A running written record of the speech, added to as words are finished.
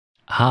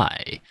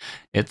Hi,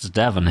 it's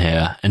Devon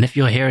here, and if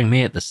you're hearing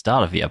me at the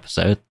start of the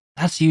episode,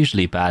 that's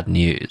usually bad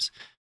news.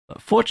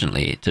 But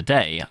fortunately,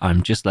 today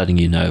I'm just letting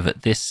you know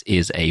that this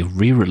is a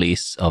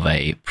re-release of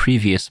a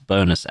previous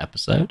bonus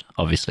episode,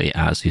 obviously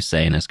as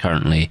Hussein is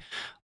currently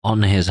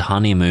on his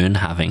honeymoon,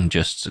 having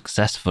just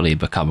successfully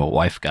become a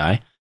wife guy.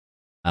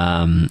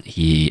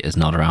 He is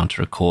not around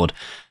to record.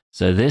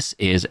 So this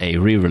is a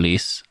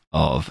re-release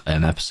of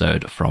an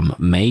episode from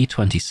May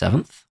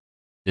 27th.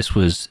 This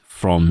was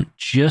from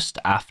just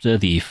after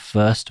the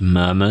first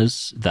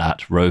murmurs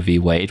that Roe v.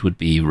 Wade would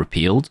be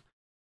repealed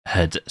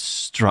had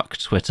struck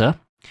Twitter.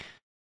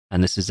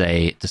 And this is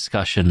a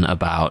discussion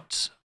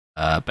about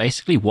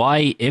basically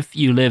why, if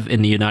you live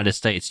in the United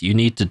States, you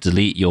need to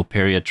delete your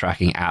period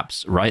tracking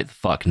apps right the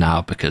fuck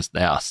now, because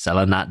they are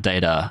selling that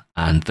data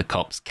and the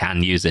cops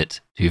can use it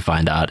to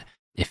find out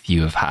if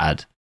you have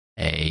had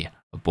a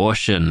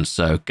abortion.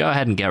 So go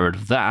ahead and get rid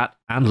of that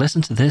and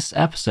listen to this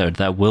episode.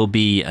 There will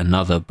be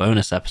another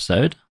bonus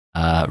episode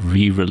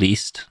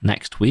re-released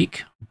next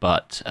week,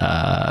 but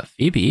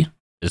Phoebe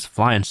is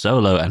flying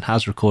solo and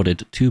has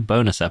recorded 2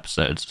 bonus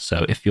episodes.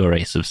 So if you're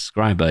a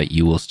subscriber,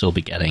 you will still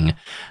be getting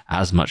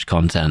as much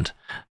content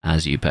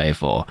as you pay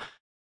for.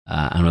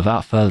 And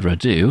without further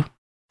ado,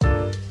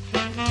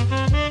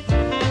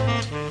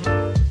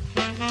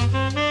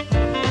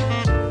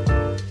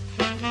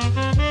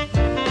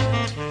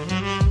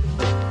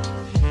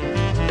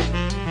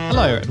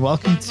 hello and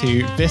welcome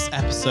to this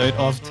episode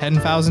of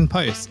 10,000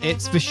 Posts.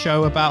 It's the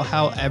show about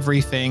how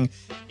everything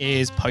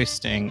is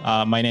posting.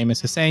 My name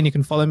is Hussein. You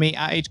can follow me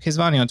at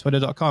hkizvani on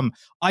twitter.com.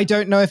 I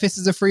don't know if this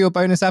is a free or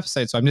bonus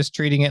episode, so I'm just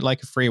treating it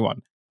like a free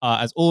one.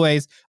 As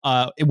always,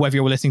 whether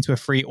you're listening to a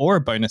free or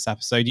a bonus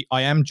episode,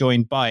 I am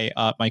joined by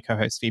my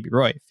co-host Phoebe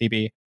Roy.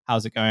 Phoebe,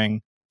 how's it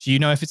going? Do you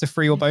know if it's a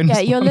free or bonus?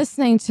 Yeah, you're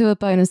listening to a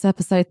bonus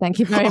episode. Thank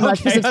you very much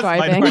for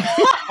subscribing.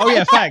 Oh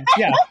yeah, thanks.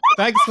 Yeah,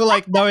 thanks for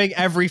knowing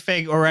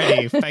everything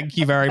already. Thank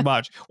you very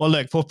much. Well,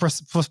 look, for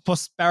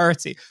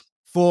posterity,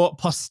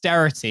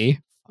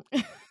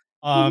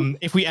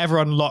 if we ever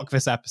unlock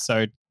this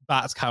episode,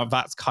 that's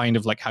kind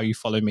of like how you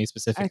follow me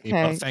specifically.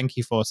 Okay. But thank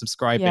you for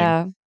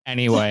subscribing.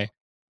 Anyway,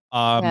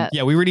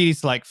 we really need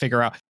to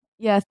figure out.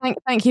 Yeah,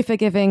 thank you for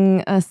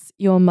giving us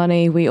your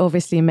money. We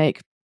obviously make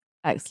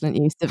excellent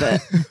use of it.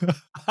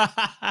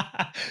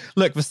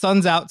 Look, the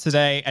sun's out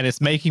today and it's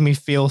making me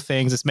feel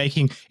things. It's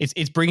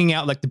bringing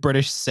out the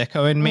British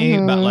sicko in me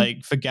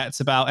that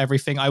forgets about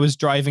everything. I was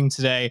driving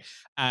today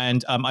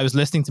and I was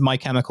listening to My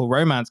Chemical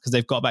Romance because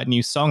they've got that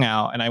new song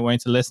out and I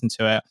wanted to listen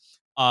to it.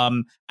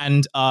 And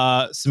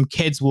some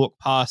kids walked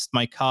past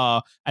my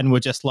car and were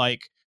just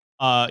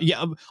I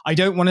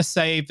don't want to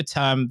say the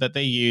term that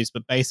they use,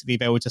 but basically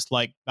they were just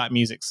like, that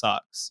music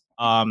sucks.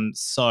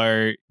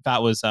 So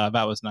that was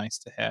nice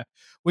to hear.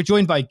 We're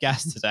joined by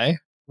guests today.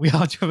 We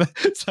are,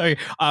 so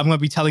I'm going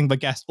to be telling the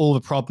guest all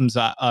the problems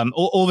that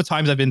all the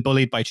times I've been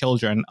bullied by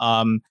children.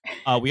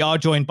 We are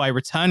joined by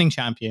returning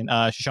champion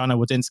Shoshana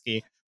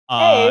Wodinsky.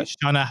 Hey.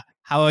 Shoshana,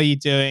 how are you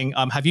doing?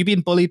 Have you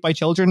been bullied by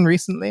children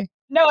recently?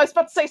 No, I was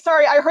about to say,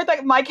 sorry, I heard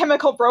that My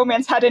Chemical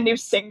Romance had a new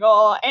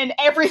single, and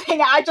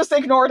everything, I just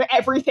ignored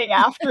everything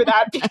after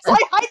that, because I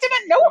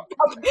didn't know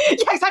about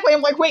it. Yeah, exactly. I'm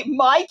like, wait,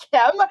 My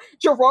Chem?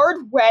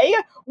 Gerard Way?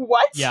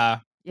 What? Yeah.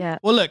 Yeah.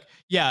 Well, look,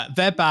 yeah,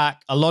 they're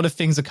back. A lot of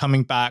things are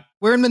coming back.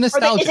 We're in the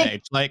nostalgia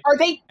age. Are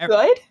they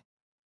good?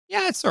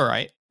 Yeah, it's all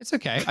right. It's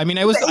okay. I mean,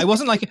 I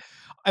wasn't like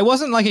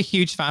a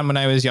huge fan when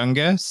I was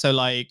younger. So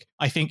I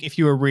think if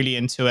you were really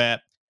into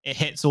it, it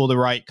hits all the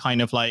right kind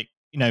of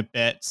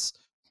bits.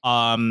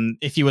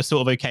 If you were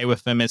sort of okay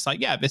with them, it's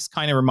this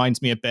kind of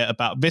reminds me a bit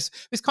about this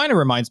kind of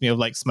reminds me of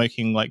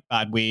smoking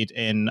bad weed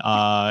in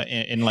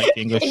the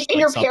English in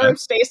your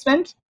parents'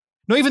 basement.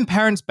 Not even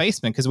parents'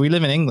 basement, because we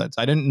live in England.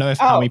 So I don't know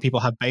how many people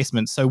have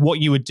basements. So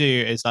what you would do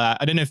is I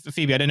don't know if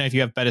Phoebe, I don't know if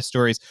you have better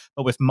stories,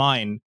 but with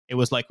mine, it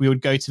was we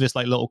would go to this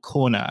little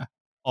corner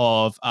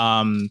of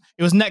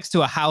it was next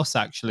to a house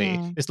actually.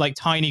 This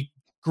tiny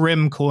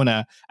grim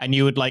corner, and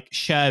you would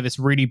share this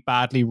really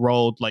badly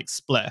rolled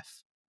spliff.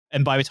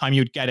 And by the time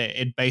you would get it,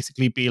 it'd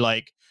basically be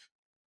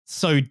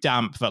so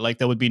damp that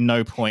there would be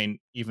no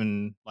point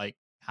even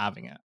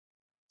having it.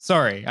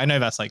 Sorry, I know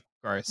that's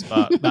gross,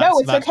 but no,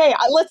 it's okay.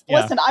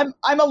 Listen.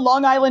 I'm a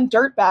Long Island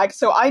dirtbag,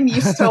 so I'm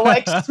used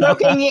to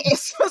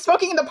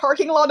smoking in the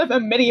parking lot of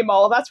a mini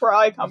mall. That's where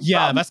I come from.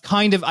 Yeah, I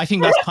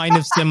think that's kind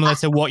of similar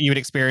to what you would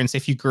experience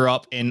if you grew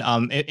up in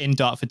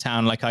Dartford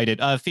Town, like I did.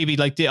 Phoebe,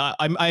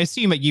 I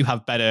assume that you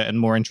have better and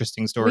more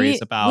interesting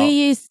stories about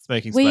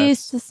smoking spliffs. We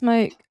used to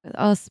smoke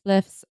our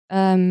spliffs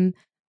on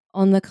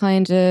the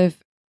kind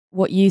of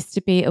what used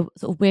to be a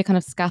sort of weird kind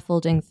of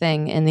scaffolding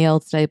thing in the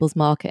old Stables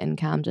Market in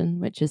Camden,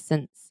 which has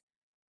since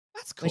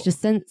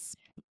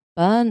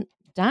burnt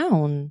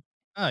down.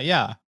 Oh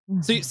yeah.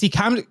 So see,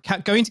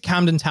 going to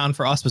Camden Town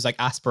for us was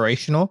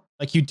aspirational.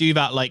 You do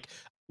that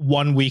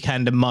one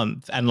weekend a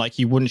month, and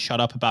you wouldn't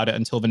shut up about it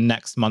until the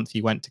next month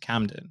you went to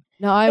Camden.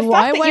 No, I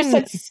went. You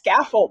said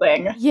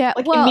scaffolding. Yeah,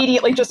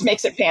 immediately just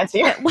makes it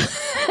fancier. We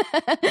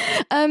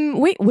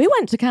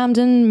went to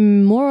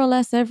Camden more or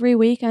less every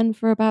weekend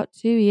for about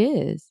 2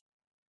 years.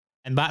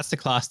 And that's the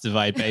class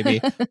divide,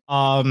 baby.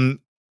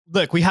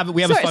 Look, we have a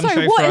fun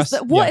show what for is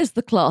us. What is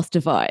the class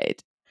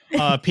divide?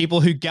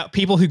 People who got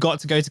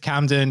to go to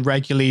Camden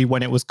regularly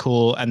when it was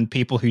cool, and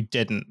people who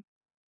didn't.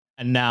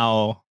 And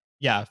now,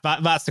 yeah,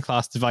 that's the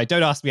class divide.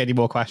 Don't ask me any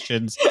more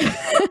questions.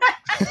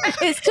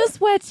 It's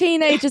just where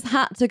teenagers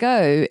had to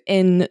go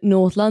in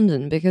North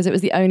London because it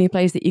was the only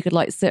place that you could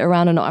like sit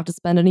around and not have to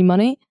spend any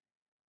money.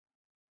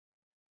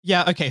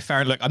 Yeah, okay,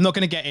 fair. Look, I'm not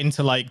going to get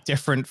into like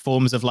different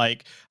forms of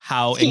like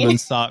how England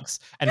sucks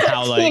and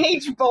how like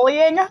teenage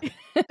bullying.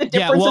 The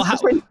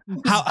differences between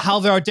how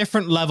there are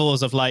different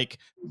levels of like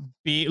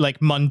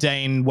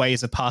mundane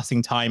ways of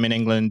passing time in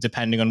England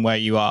depending on where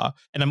you are.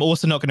 And I'm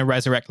also not going to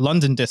resurrect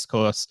London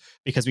discourse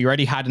because we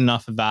already had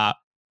enough of that.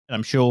 And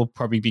I'm sure we'll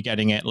probably be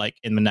getting it like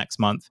in the next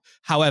month.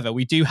 However,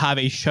 we do have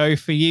a show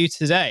for you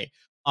today.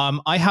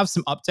 I have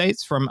some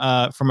updates from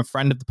a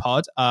friend of the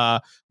pod,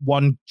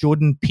 one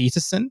Jordan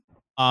Peterson.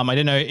 I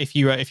don't know if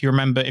you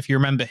remember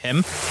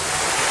him.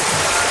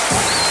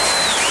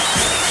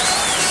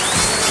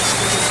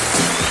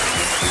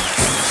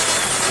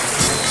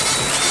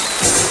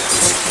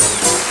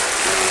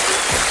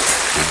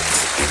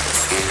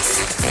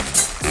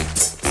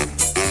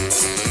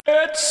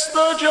 It's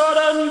the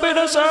Jordan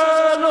Peterson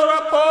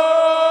Report.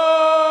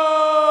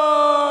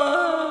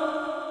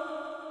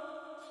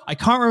 I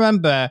can't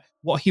remember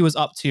what he was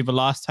up to the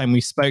last time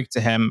we spoke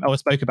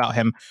about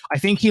him. I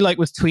think he like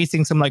was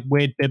tweeting some like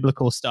weird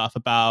biblical stuff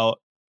about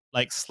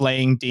like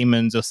slaying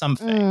demons or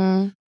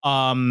something.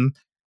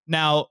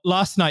 Now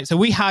last night,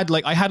 so I had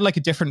like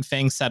a different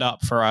thing set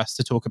up for us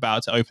to talk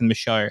about to open the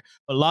show.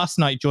 But last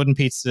night, Jordan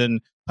Peterson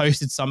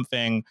posted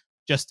something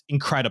just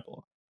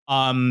incredible.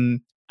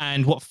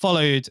 And what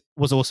followed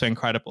was also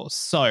incredible.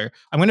 So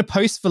I'm going to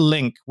post the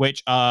link,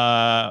 which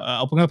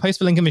I'm going to post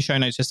the link in the show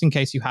notes just in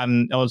case you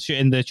haven't, or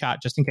in the chat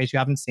just in case you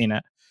haven't seen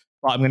it.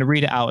 But I'm going to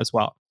read it out as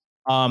well.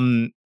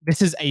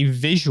 This is a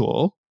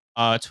visual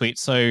tweet.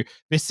 So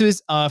this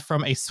is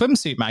from a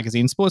swimsuit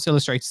magazine, Sports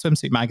Illustrated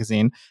swimsuit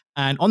magazine,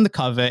 and on the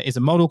cover is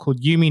a model called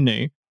Yumi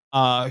Nu,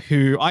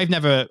 who I've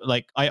never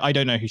I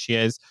don't know who she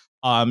is.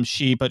 But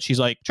she's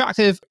like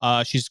attractive.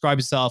 She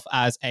describes herself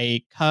as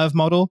a curve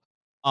model.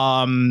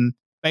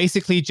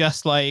 Basically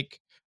just like,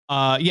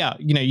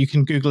 you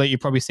can Google it. You've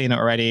probably seen it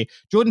already.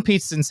 Jordan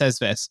Peterson says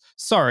this: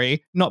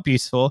 sorry, not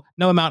beautiful.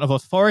 No amount of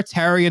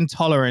authoritarian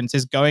tolerance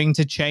is going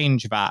to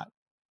change that.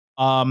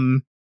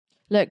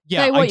 Look,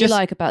 say what you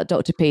like about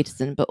Dr.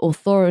 Peterson, but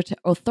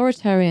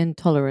authoritarian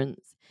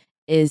tolerance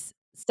is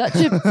such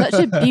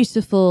a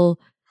beautiful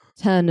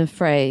turn of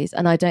phrase,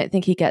 and I don't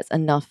think he gets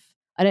enough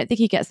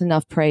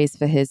praise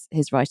for his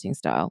writing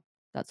style.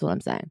 That's all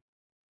I'm saying.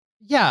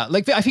 Yeah,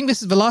 like I think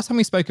this is the last time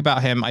we spoke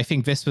about him. I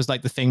think this was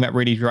like the thing that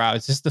really drew out.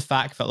 It's just the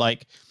fact that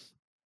like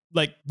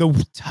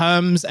the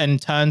terms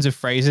and turns of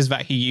phrases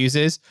that he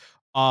uses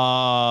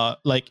are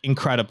like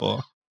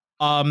incredible.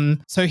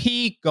 So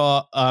he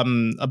got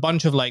a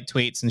bunch of like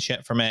tweets and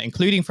shit from it,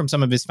 including from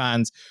some of his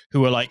fans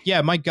who were like,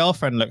 "Yeah, my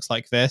girlfriend looks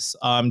like this.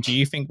 Do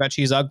you think that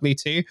she's ugly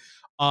too?"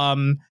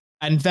 And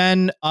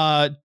then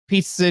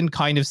Peterson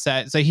kind of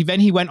said, so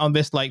he went on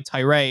this like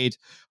tirade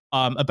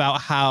about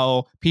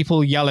how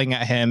people yelling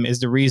at him is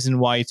the reason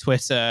why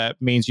Twitter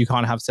means you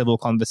can't have civil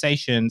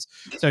conversations.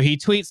 So he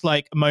tweets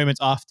like a moment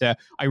after: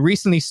 I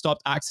recently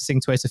stopped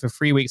accessing Twitter for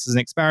 3 weeks as an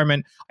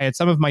experiment. I had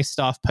some of my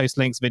staff post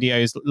links,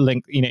 videos,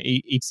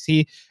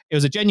 etc. It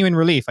was a genuine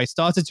relief. I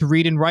started to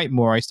read and write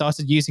more. I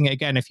started using it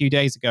again a few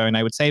days ago, and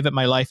I would say that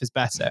my life is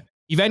better.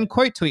 He then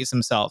quote tweets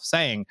himself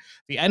saying,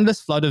 the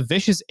endless flood of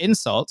vicious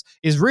insult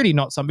is really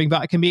not something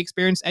that can be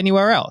experienced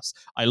anywhere else.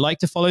 I like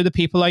to follow the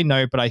people I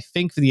know, but I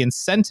think the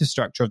incentive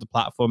structure of the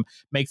platform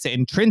makes it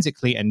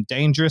intrinsically and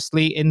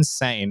dangerously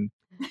insane.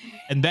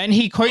 And then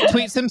he quote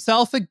tweets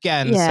himself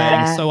again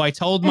saying, so I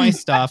told my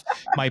staff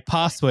my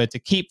password to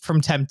keep from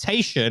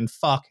temptation,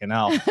 fucking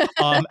hell.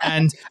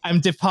 And I'm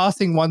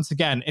departing once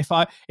again. If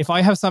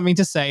I have something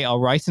to say, I'll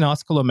write an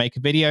article or make a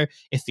video.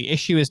 If the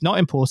issue is not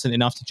important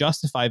enough to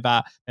justify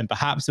that, then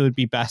perhaps it would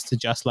be best to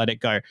just let it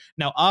go.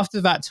 Now,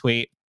 after that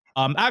tweet,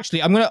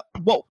 actually,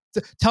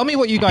 tell me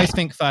what you guys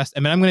think first,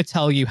 and then I'm going to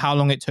tell you how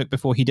long it took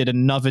before he did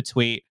another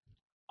tweet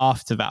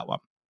after that one.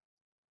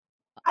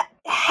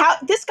 How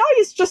this guy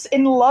is just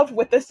in love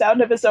with the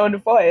sound of his own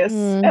voice,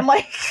 and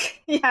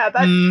like,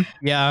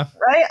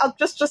 right? I'll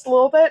just a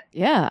little bit.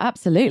 Yeah,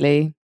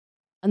 absolutely,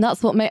 and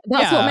that's what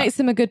makes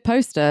him a good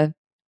poster.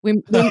 We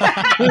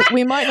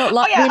might not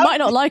like we might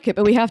not like it,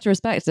 but we have to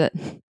respect it.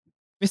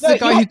 This is a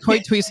guy who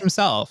quote tweets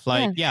himself,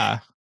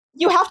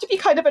 You have to be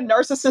kind of a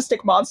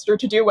narcissistic monster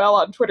to do well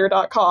on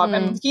Twitter.com,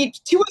 and he,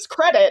 to his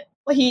credit,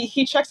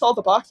 he checks all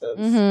the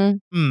boxes.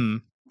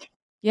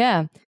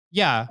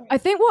 Yeah. I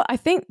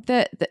think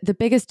that the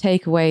biggest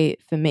takeaway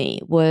for me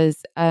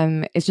was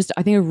it's just,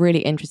 I think, a really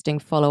interesting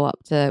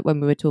follow-up to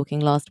when we were talking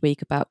last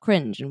week about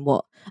cringe and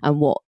what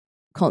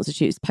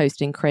constitutes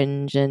posting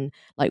cringe, and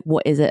like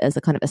what is it as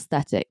a kind of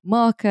aesthetic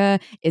marker?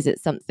 Is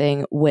it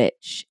something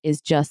which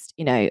is just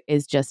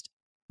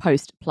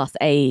post plus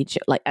age,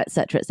 like et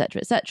cetera, et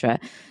cetera, et cetera.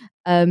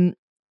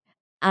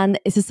 And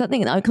it's just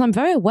something that I'm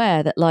very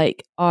aware that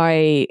like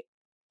I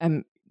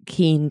am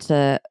keen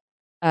to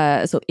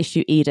sort of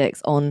issue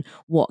edicts on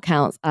what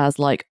counts as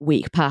like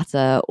weak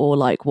patter or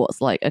like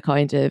what's like a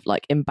kind of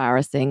like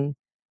embarrassing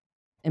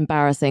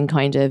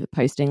kind of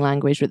posting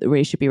language that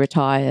really should be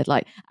retired.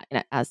 Like, you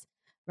know, as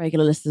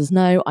regular listeners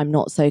know, I'm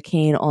not so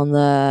keen on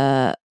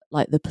the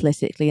like the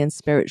politically and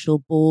spiritual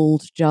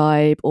bald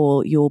jibe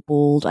or you're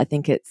bald. I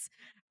think it's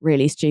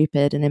really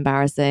stupid and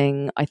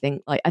embarrassing. I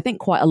think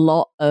quite a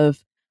lot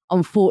of,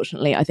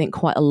 unfortunately, I think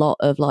quite a lot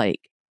of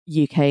like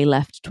UK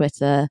left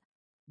Twitter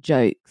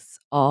jokes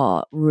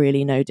are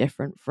really no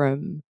different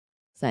from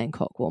saying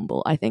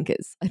cockwomble. I think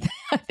it's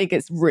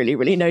really,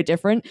 really no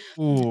different.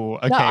 Ooh,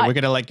 okay, we're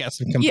gonna like get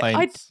some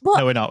complaints.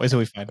 No, we're not. It's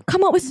always fine.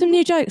 Come up with some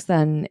new jokes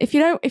then. If you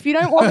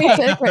don't want me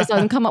to criticize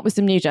them, come up with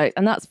some new jokes,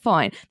 and that's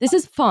fine. This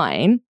is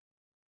fine.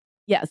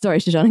 Yeah, sorry,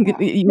 Shoshana.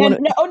 No.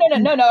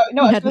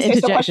 I was going to say,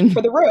 so question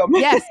for the room.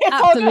 Yes,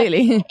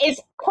 absolutely.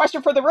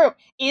 Question for the room.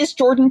 Is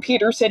Jordan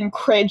Peterson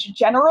cringe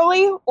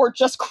generally, or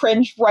just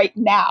cringe right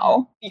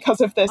now because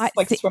of this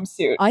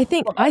swimsuit? I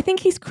think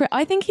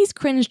he's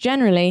cringe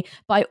generally,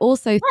 but I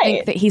also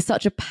think that he's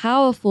such a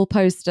powerful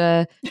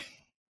poster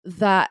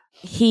that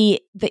he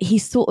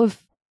sort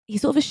of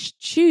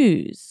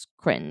eschews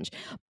cringe.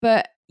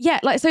 But yeah,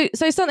 like so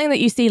something that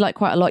you see like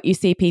quite a lot. You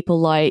see people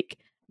like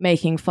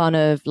making fun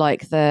of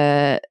like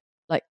the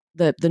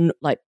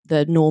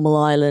Normal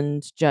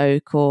Island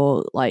joke,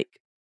 or like,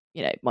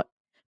 you know,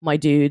 my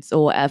dudes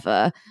or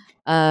whatever,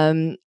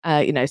 you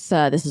know,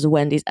 sir, this is a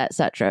Wendy's,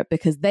 etc.,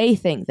 because they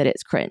think that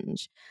it's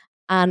cringe.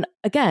 And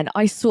again,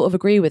 I sort of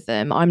agree with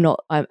them. I'm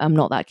not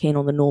that keen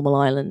on the Normal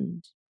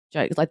Island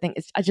jokes. I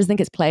just think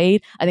it's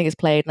played. I think it's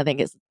played, and I think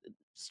it's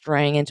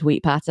straying into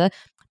weak patter.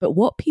 But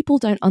what people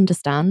don't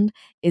understand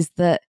is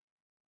that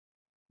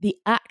the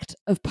act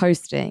of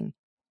posting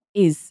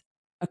is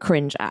a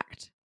cringe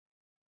act.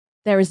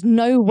 There is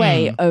no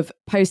way of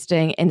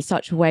posting in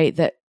such a way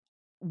that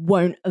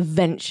won't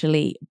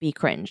eventually be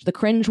cringe. The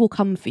cringe will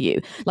come for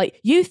you. Like,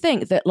 you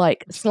think that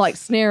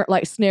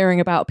sneering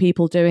about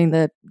people doing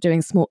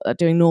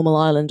Normal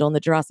Island on the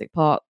Jurassic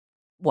Park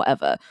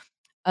whatever,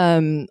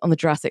 on the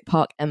Jurassic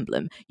Park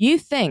emblem. You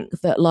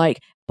think that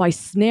like by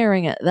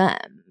sneering at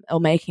them or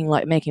making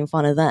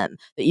fun of them,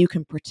 that you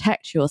can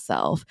protect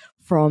yourself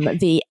from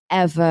the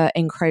ever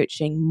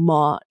encroaching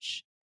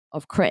march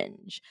of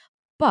cringe.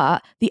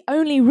 But the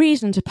only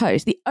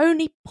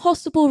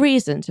possible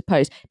reason to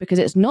post, because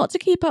it's not to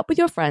keep up with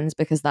your friends,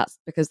 because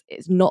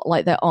it's not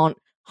like there aren't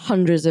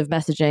hundreds of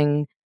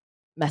messaging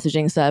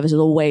services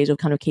or ways of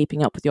kind of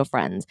keeping up with your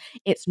friends.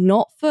 It's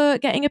not for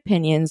getting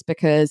opinions,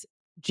 because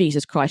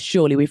Jesus Christ,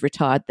 surely we've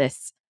retired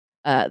this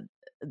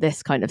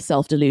kind of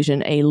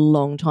self-delusion a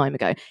long time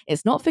ago.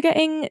 It's not for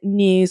getting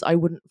news, I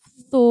wouldn't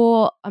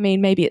thought. I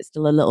mean, maybe it's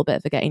still a little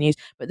bit for getting news,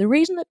 but the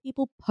reason that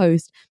people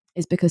post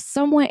is because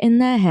somewhere in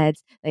their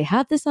heads they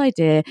had this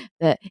idea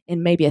that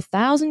in maybe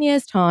 1,000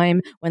 years'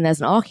 time, when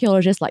there's an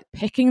archaeologist like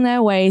picking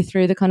their way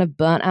through the kind of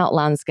burnt out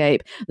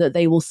landscape, that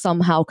they will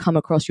somehow come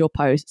across your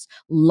posts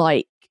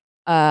like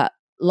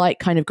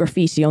kind of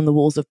graffiti on the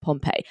walls of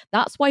Pompeii.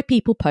 That's why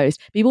people post.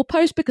 People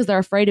post because they're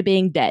afraid of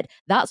being dead.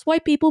 That's why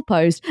people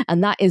post,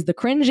 and that is the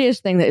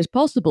cringiest thing that is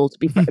possible to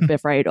be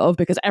afraid of,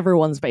 because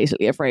everyone's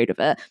basically afraid of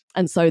it.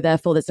 And so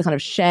therefore there's a kind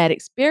of shared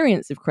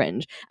experience of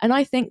cringe. And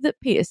I think that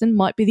Peterson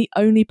might be the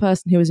only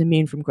person who is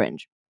immune from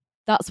cringe.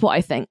 That's what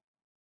I think.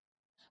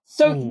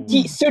 So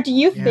do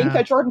you think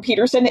that Jordan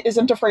Peterson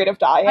isn't afraid of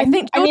dying? I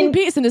think Jordan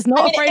Peterson is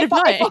not afraid of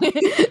dying.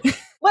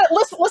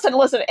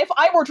 Listen. If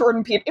I were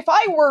Jordan Peterson, if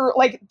I were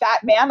like that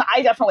man,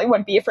 I definitely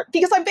wouldn't be afraid,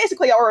 because I'm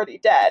basically already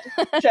dead,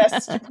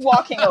 just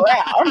walking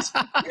around.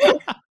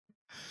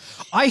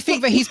 I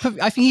think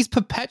he's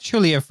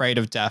perpetually afraid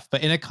of death,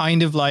 but in a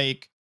kind of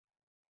like,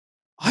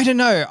 I don't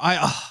know,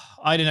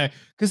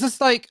 because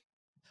it's like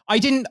I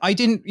didn't,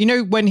 you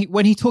know, when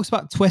he talks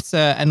about Twitter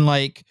and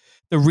like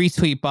the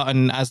retweet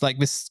button as like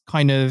this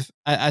kind of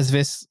as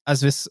this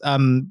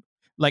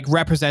like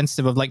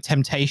representative of like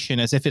temptation,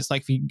 as if it's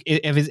like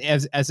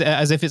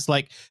as if it's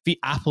like the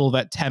apple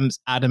that tempts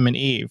Adam and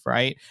Eve,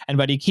 right?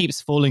 But he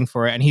keeps falling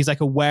for it, and he's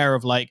like aware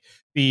of like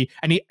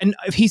and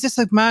he's just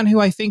a man who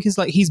I think is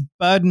like, he's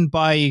burdened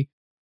by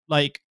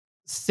like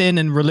sin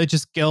and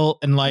religious guilt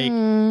and like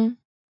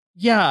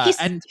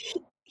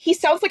he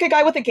sounds like a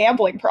guy with a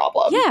gambling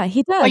problem. Yeah,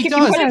 he does. Like, if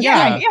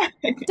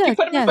you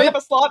put him in front of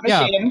a slot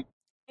machine.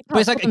 But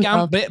it's like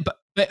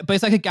but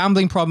it's like a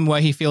gambling problem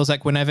where he feels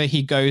like whenever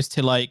he goes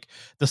to like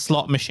the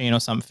slot machine or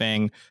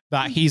something,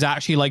 that he's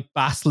actually like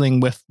battling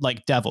with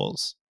like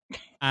devils.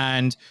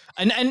 And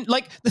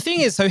like the thing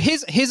is, so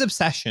his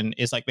obsession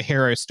is like the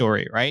hero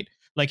story, right?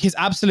 Like his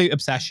absolute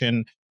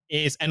obsession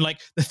is, and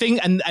like the thing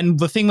and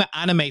the thing that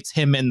animates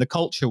him in the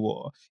culture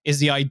war is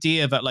the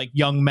idea that like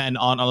young men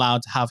aren't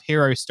allowed to have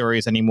hero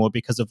stories anymore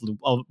because of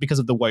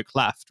the woke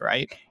left,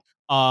 right?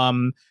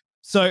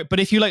 So, but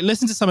if you like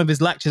listen to some of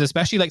his lectures,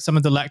 especially like some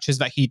of the lectures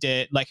that he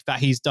did, like that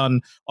he's done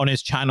on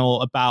his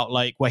channel about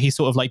like where he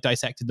sort of like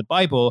dissected the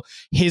Bible,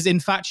 his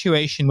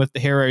infatuation with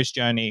the hero's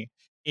journey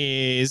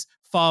is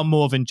far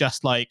more than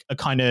just like a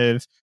kind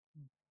of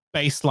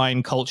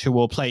baseline culture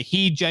war play.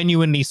 He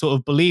genuinely sort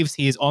of believes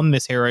he is on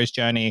this hero's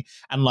journey,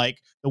 and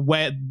like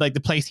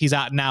the place he's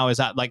at now is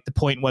at like the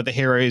point where the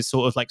hero is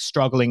sort of like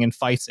struggling and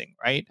fighting,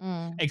 right?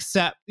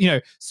 Except,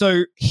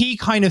 so he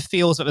kind of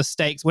feels that the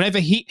stakes, whenever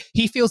he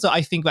feels that,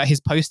 I think that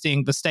his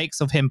posting, the stakes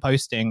of him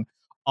posting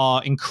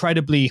are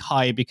incredibly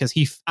high, because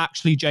he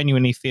actually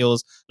genuinely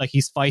feels like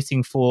he's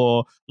fighting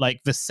for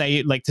like to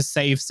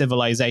save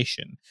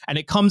civilization. And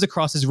it comes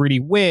across as really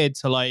weird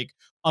to like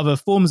other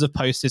forms of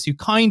posters who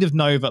kind of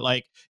know that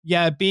like,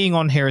 yeah, being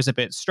on here is a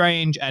bit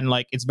strange and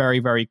like it's very,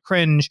 very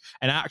cringe,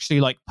 and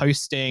actually like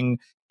posting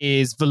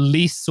is the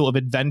least sort of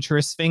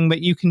adventurous thing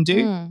that you can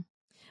do.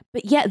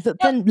 But yeah,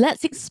 then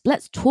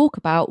let's talk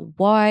about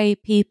why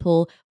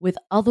people with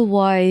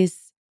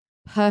otherwise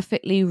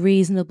perfectly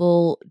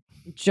reasonable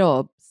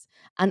jobs,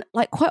 and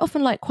like quite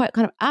often like quite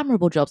kind of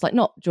admirable jobs, like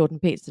not Jordan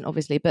Peterson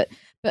obviously, but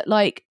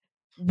like,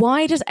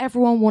 why does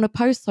everyone want to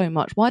post so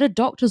much? Why do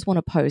doctors want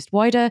to post?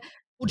 Why do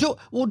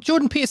Well,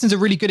 Jordan Peterson's a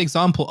really good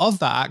example of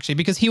that, actually,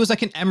 because he was like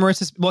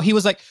he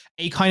was like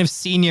a kind of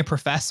senior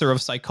professor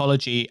of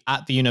psychology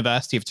at the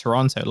University of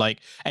Toronto, like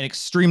an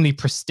extremely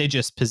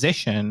prestigious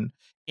position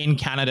in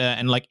Canada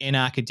and like in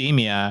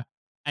academia.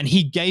 And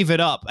he gave it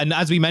up. And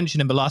as we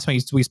mentioned in the last time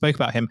we spoke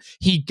about him,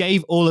 he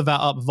gave all of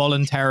that up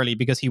voluntarily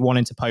because he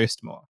wanted to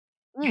post more.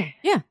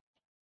 Yeah.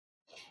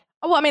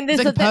 Oh, well, I mean, this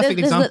is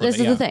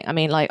the thing. I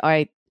mean, like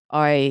I've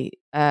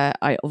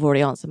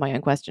already answered my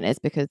own question. Is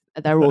because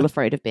they're all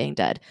afraid of being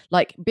dead.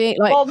 Like being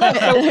like. Well, no.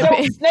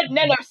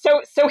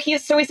 So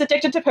he's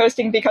addicted to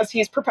posting because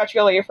he's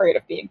perpetually afraid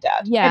of being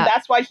dead. Yeah, and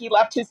that's why he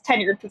left his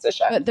tenured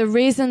position. But the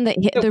reason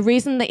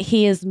that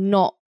he is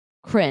not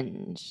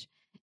cringe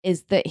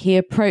is that he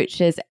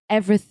approaches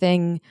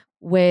everything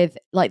with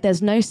like,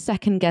 there's no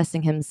second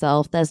guessing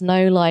himself. There's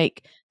no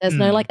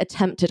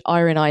attempted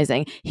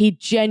ironizing. He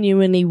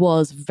genuinely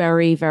was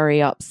very,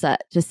 very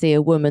upset to see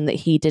a woman that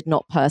he did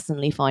not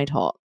personally find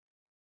hot.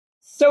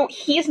 So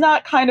he's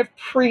not kind of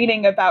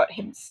preening about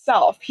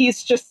himself.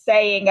 He's just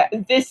saying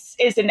this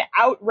is an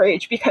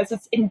outrage because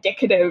it's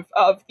indicative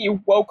of the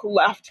woke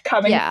left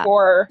coming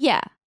for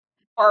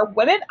our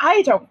women.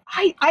 I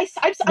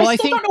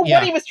still don't know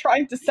what he was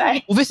trying to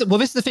say. Well, this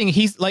is the thing.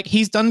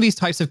 He's done these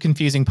types of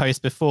confusing posts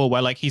before,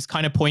 where like he's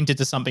kind of pointed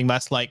to something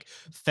that's like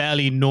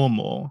fairly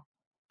normal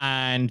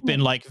and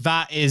been like,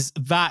 that is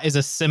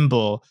a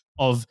symbol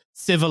of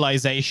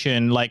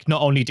civilization, like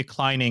not only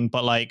declining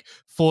but like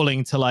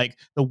falling to like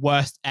the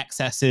worst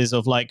excesses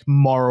of like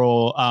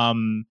moral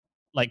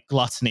like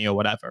gluttony or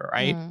whatever,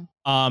 right?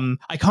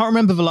 I can't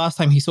remember the last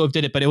time he sort of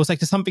did it, but it was like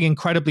to something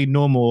incredibly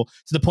normal,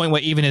 to the point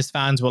where even his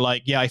fans were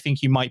like, yeah, I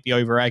think you might be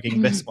over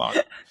egging this one.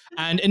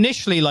 And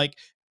initially, like,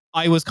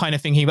 I was kind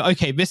of thinking,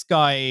 okay, this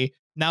guy,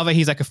 now that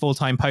he's like a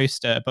full-time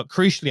poster, but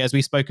crucially, as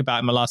we spoke about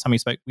him the last time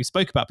we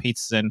spoke about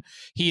Peterson,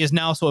 he is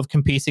now sort of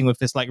competing with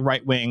this like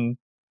right-wing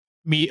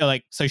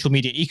like social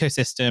media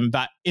ecosystem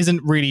that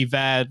isn't really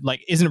there,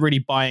 like isn't really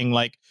buying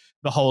like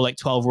the whole like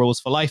 12 rules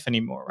for life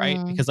anymore,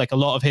 right? Because like a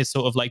lot of his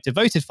sort of like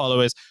devoted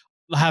followers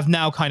have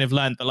now kind of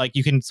learned that like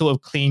you can sort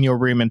of clean your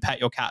room and pet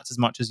your cats as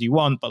much as you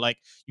want, but like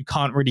you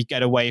can't really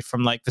get away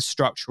from like the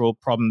structural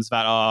problems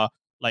that are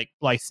like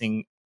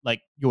blighting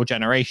like your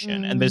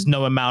generation. And there's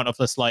no amount of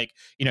this like,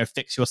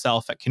 fix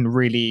yourself that can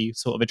really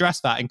sort of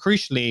address that. And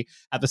crucially,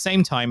 at the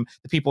same time,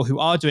 the people who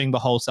are doing the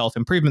whole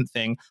self-improvement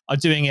thing are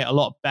doing it a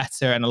lot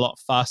better and a lot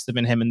faster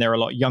than him, and they're a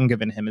lot younger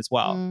than him as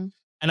well.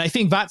 And I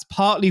think that's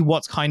partly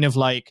what's kind of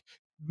like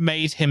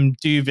made him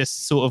do this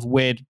sort of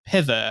weird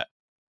pivot.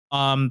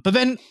 But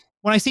then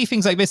when I see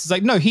things like this, it's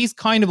like, no, he's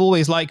kind of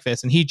always like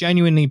this, and he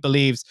genuinely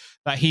believes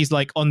that he's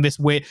like on this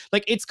weird,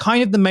 like it's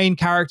kind of the main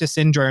character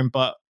syndrome,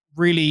 but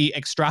really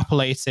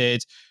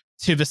extrapolated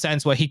to the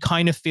sense where he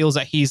kind of feels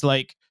that he's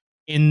like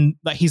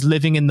he's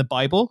living in the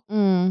Bible.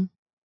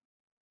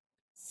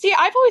 See,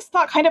 I've always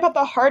thought kind of at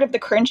the heart of the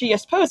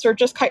cringiest posts are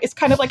just it's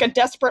kind of like a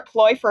desperate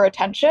ploy for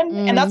attention,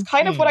 and that's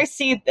kind of what I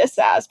see this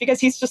as, because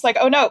he's just like,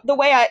 oh no, the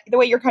way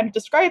you're kind of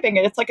describing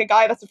it, it's like a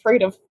guy that's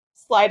afraid of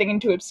sliding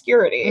into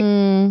obscurity,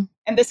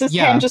 and this is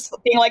him just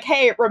being like,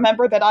 hey,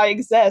 remember that I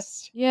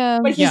exist.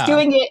 But he's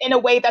doing it in a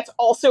way that's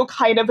also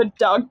kind of a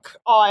dunk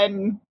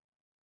on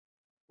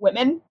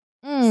women.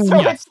 So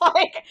it's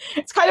like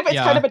it's kind of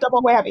a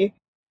double whammy.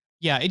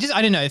 Yeah, it just,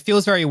 I don't know, it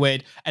feels very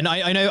weird. And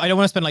I know I don't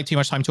want to spend like too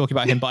much time talking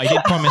about him, but I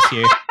did promise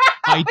you,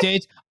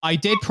 I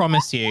did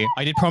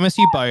promise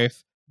you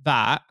both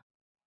that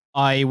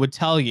I would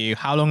tell you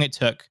how long it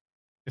took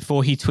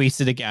before he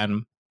tweeted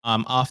again,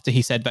 after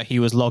he said that he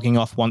was logging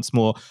off once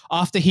more,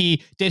 after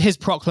he did his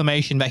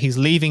proclamation that he's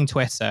leaving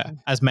Twitter,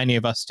 as many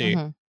of us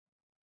do.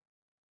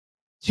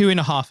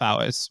 2.5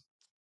 hours.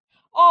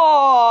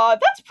 Oh,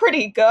 that's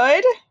pretty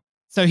good.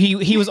 So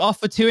he was off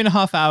for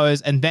 2.5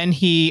 hours, and then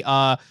he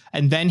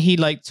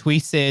like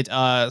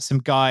tweeted some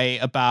guy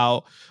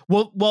about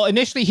well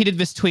initially he did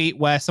this tweet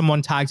where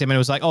someone tagged him and it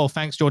was like, oh,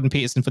 thanks Jordan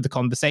Peterson for the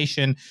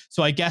conversation.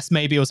 So I guess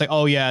maybe it was like,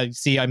 oh yeah,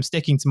 see, I'm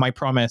sticking to my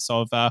promise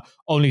of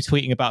only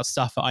tweeting about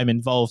stuff that I'm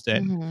involved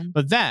in.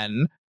 But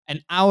then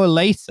An hour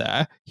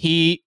later,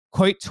 he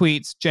quote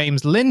tweets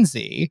James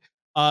Lindsay,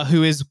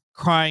 who is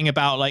crying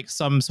about like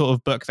some sort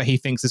of book that he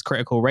thinks is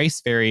critical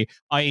race theory,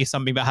 i.e.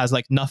 something that has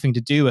like nothing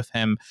to do with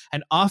him.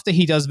 And after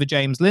he does the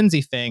James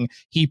Lindsay thing,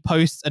 he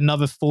posts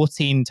another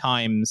 14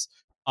 times.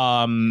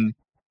 So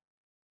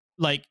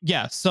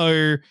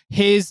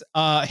his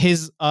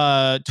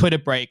Twitter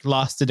break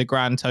lasted a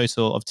grand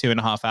total of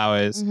 2.5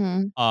 hours.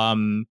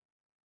 Mhm.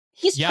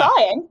 He's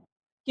trying.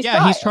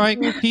 He's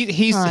trying.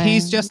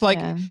 He's just like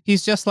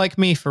he's just like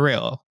me for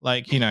real.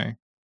 Like, he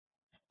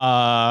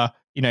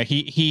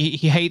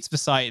hates the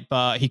site,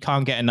 but he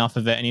can't get enough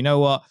of it. And you know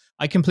what?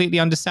 I completely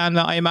understand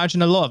that. I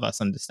imagine a lot of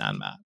us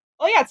understand that.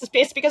 Oh yeah,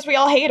 it's because we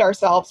all hate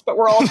ourselves, but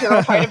we're all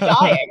terrified of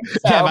dying. So,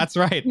 yeah, that's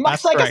right.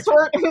 Much like a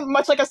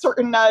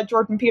certain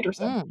Jordan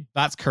Peterson.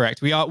 That's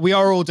correct. We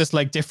are all just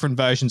like different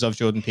versions of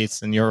Jordan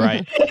Peterson. You're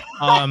right.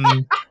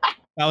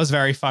 That was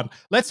very fun.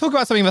 Let's talk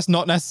about something that's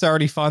not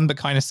necessarily fun, but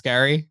kind of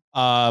scary.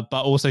 But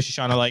also,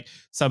 Shoshana, like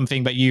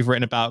something that you've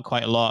written about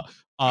quite a lot.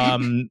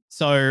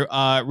 So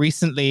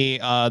recently,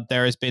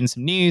 there has been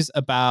some news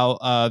about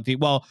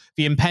the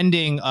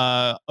impending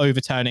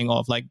overturning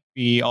of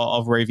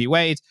of Roe v.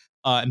 Wade,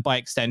 and by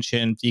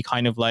extension, the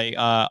kind of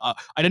I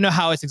don't know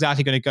how it's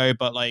exactly going to go,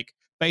 but like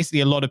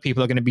basically a lot of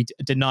people are going to be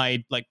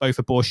denied like both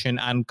abortion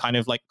and kind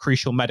of like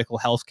crucial medical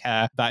health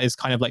care that is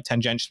kind of like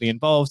tangentially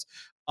involved.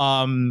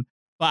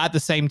 But at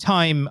the same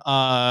time,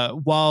 so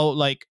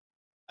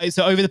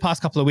over the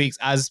past couple of weeks,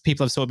 as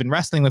people have sort of been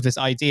wrestling with this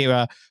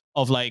idea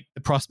of like the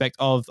prospect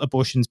of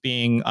abortions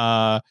being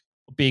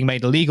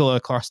made illegal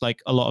across like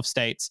a lot of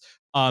states,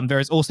 there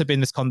has also been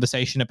this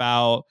conversation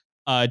about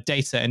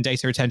data and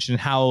data retention,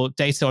 and how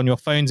data on your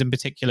phones in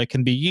particular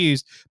can be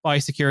used by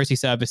security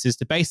services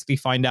to basically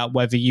find out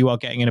whether you are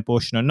getting an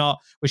abortion or not,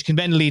 which can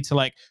then lead to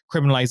like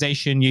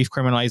criminalization, youth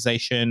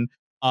criminalization,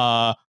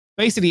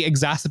 basically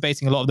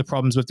exacerbating a lot of the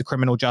problems with the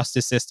criminal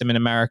justice system in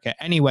America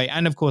anyway,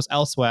 and of course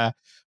elsewhere,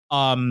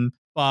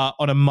 but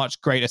on a much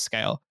greater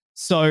scale.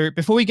 So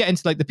before we get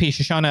into like the piece,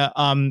 Shoshana,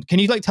 can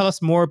you like tell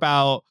us more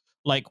about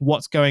like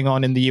what's going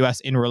on in the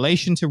US in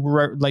relation to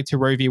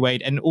Roe v.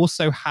 Wade, and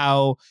also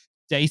how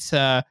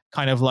data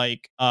kind of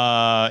like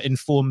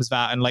informs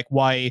that, and like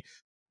why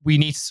we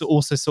need to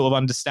also sort of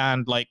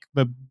understand like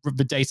the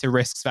data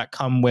risks that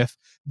come with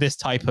this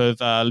type of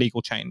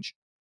legal change?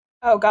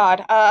 Oh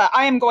God,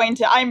 I'm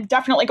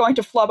definitely going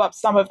to flub up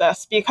some of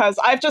this, because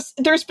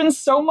there's been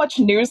so much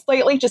news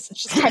lately,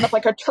 just kind of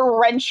like a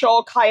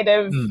torrential kind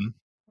of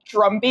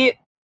drumbeat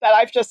that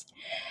I've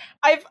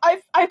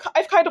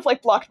kind of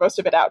like blocked most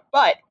of it out.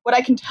 But what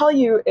I can tell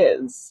you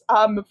is,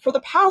 for the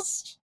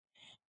past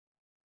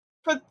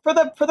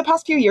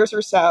few years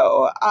or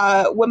so,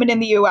 women in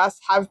the U.S.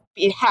 have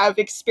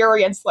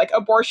experienced like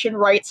abortion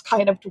rights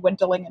kind of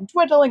dwindling,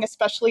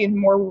 especially in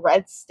more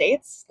red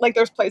states. Like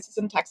there's places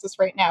in Texas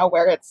right now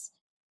where it's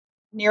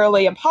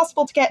nearly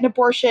impossible to get an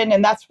abortion,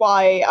 and that's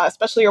why,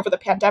 especially over the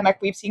pandemic,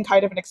 we've seen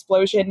kind of an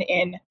explosion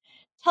in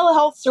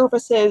telehealth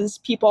services.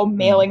 People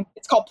mailing,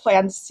 it's called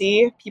Plan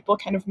C. People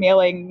kind of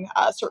mailing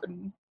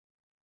certain.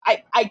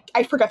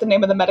 I forgot the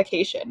name of the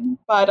medication,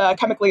 but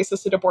chemically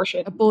assisted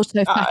abortion.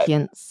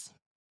 Abortifacients.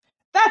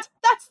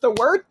 That's the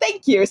word.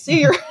 Thank you.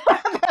 See,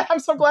 I'm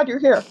so glad you're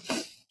here.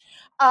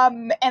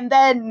 And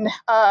then,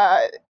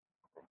 oh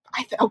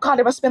God,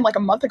 it must have been like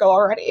a month ago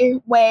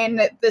already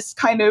when this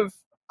kind of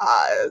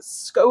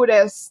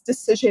SCOTUS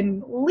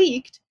decision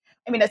leaked.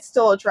 I mean, it's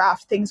still a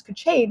draft. Things could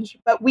change,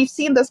 but we've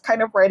seen this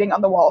kind of writing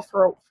on the wall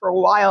for a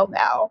while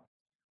now,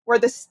 where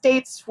the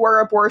states where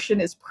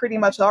abortion is pretty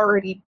much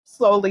already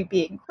slowly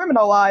being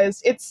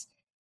criminalized, it's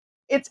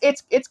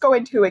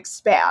going to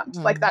expand.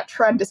 Like that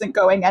trend isn't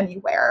going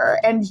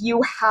anywhere. And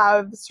you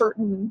have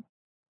certain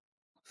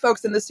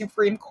folks in the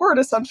Supreme Court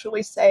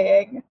essentially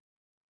saying,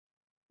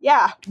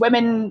 yeah,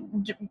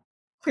 women,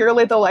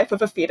 clearly the life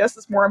of a fetus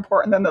is more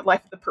important than the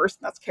life of the person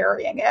that's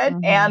carrying it.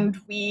 And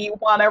we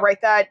want to write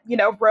that,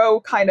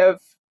 Roe kind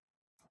of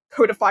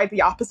codified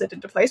the opposite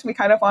into place. We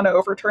kind of want to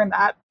overturn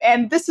that.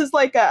 And this is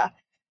like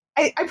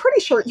I'm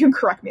pretty sure, you can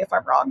correct me if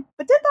I'm wrong,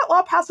 but did that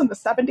law pass in the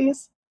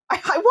 70s? I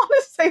want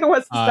to say it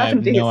was the 70s. I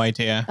have no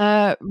idea.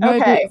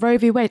 Roe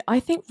v. Wade. I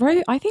think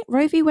Roe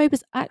v. Wade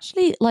was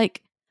actually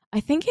like,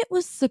 I think it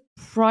was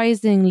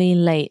surprisingly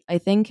late. I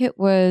think it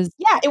was.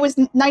 Yeah, it was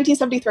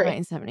 1973.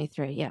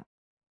 1973. Yeah.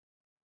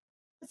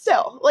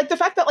 Still, like the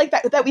fact that like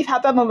that we've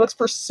had that on the books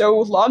for so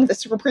long, the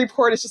Supreme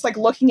Court is just like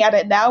looking at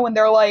it now and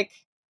they're like,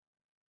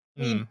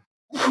 we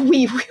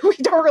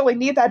don't really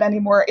need that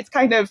anymore. It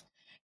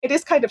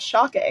is kind of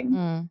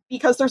shocking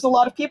because there's a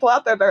lot of people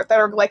out there that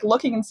are like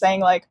looking and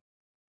saying like,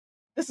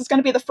 this is going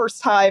to be the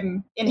first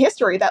time in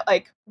history that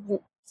like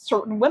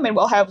certain women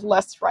will have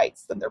less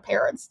rights than their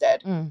parents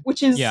did,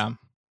 which is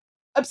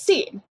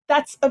obscene.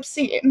 That's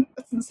obscene.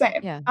 That's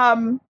insane. Yeah.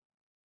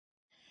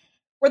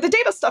 Where the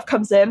data stuff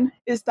comes in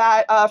is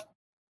that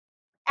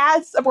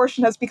as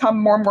abortion has become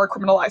more and more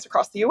criminalized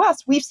across the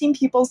US, we've seen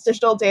people's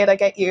digital data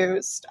get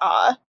used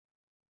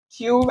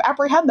to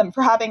apprehend them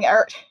for having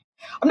I'm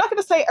not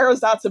going to say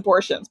ersatz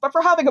abortions, but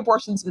for having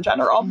abortions in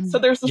general. So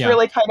there's this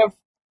really kind of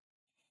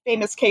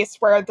famous case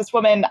where this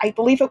woman, I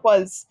believe it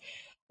was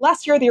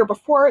last year or the year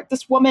before,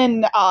 this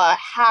woman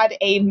had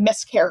a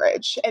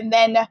miscarriage. And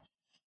then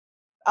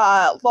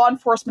law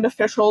enforcement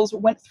officials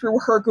went through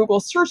her Google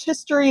search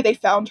history. They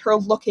found her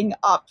looking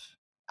up,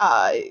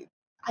 I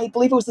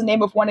believe it was the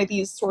name of one of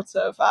these sorts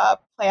of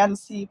Plan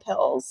C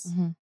pills.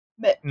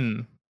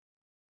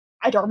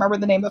 I don't remember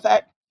the name of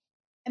it.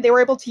 And they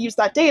were able to use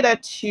that data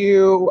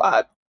to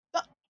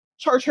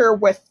charge her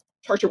with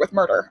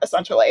murder,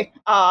 essentially.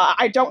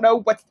 I don't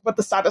know what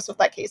the status of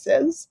that case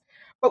is.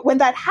 But when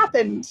that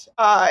happened,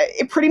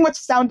 it pretty much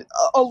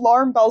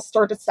alarm bells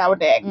started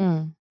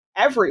sounding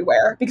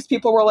everywhere, because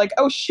people were like,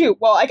 oh, shoot,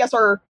 well, I guess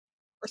our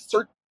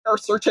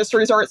search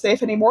histories aren't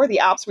safe anymore. The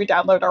apps we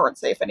download aren't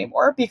safe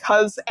anymore,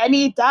 because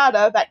any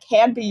data that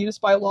can be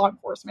used by law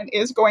enforcement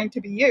is going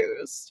to be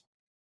used,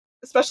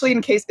 especially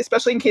in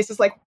cases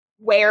like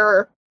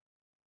where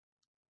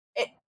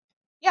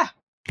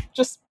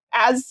just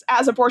as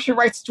abortion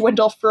rights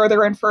dwindle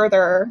further and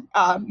further,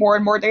 more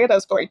and more data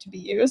is going to be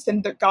used,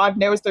 and God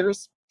knows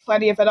there's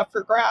plenty of it up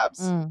for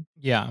grabs.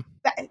 Yeah,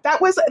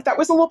 that was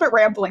a little bit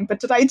rambling, but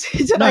did I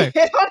hit on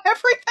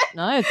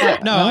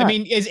everything? No. I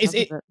mean,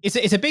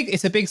 it's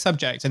a big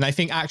subject, and I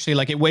think actually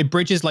like it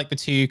bridges like the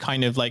two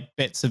kind of like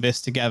bits of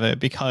this together,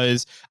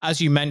 because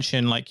as you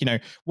mentioned, like, you know,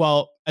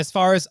 well, as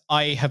far as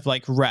I have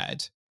like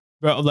read,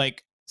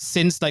 like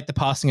since like the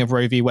passing of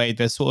Roe v. Wade,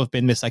 there's sort of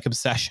been this like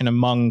obsession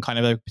among kind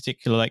of a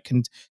particular like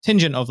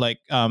contingent of like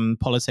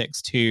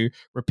politics to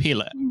repeal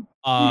it.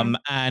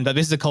 And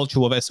this is a culture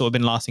war that's sort of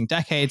been lasting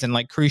decades, and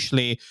like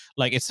crucially,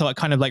 like it's sort of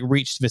kind of like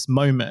reached this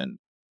moment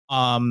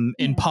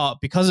in part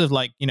because of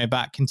like, you know,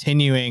 that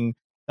continuing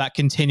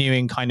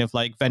kind of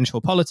like vengeful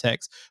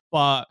politics,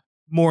 but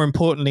more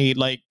importantly,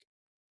 like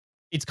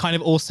it's kind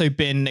of also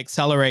been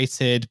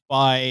accelerated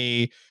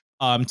by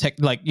tech,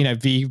 like, you know,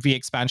 the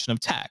expansion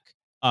of tech.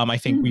 I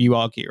think you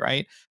argue,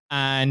 right?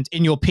 And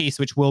in your piece,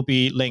 which will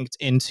be linked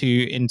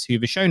into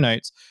the show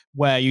notes,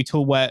 where you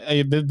talk, where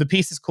the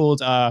piece is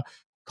called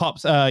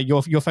 "Cops."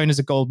 Your phone is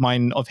a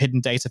goldmine of hidden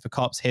data for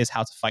cops. Here's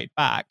how to fight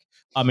back.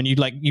 And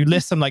you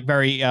list some like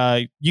very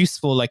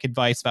useful like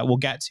advice that we'll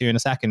get to in a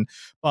second.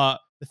 But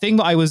the thing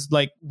that I was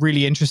like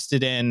really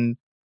interested in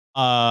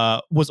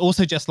was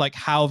also just like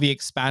how the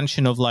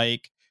expansion of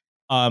like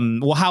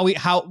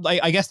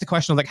I guess the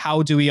question of like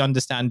how do we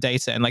understand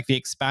data, and like the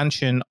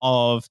expansion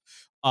of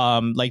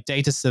like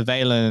data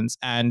surveillance,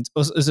 and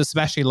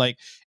especially like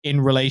in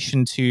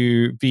relation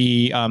to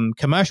the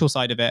commercial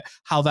side of it,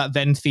 how that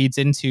then feeds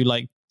into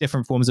like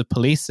different forms of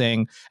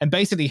policing, and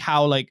basically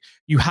how like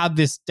you have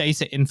this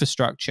data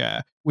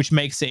infrastructure which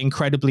makes it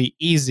incredibly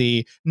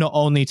easy not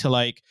only to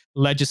like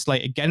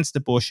legislate against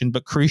abortion,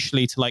 but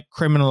crucially to like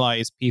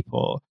criminalize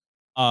people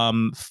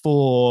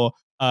for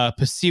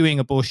pursuing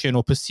abortion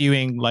or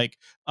pursuing like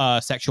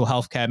sexual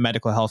healthcare,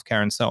 medical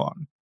healthcare, and so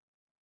on.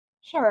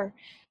 Sure.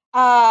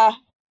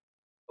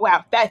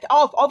 Wow, that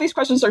all these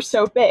questions are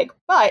so big,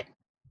 but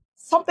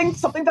something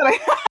that I,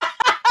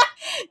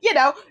 you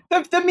know,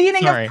 the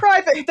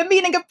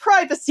meaning of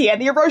privacy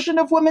and the erosion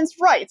of women's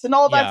rights and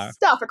all that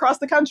stuff across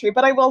the country.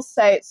 But I will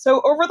say,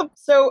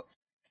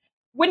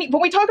 when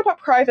we talk about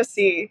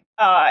privacy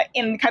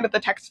in kind of the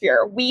tech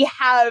sphere, we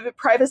have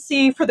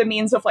privacy for the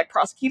means of like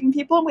prosecuting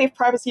people, and we have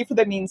privacy for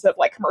the means of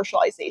like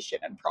commercialization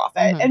and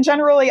profit. And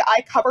generally,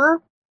 I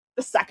cover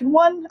the second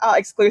one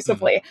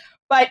exclusively,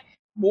 but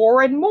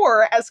more and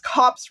more as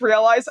cops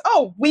realize,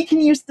 oh, we can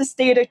use this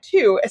data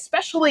too,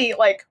 especially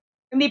like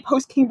in the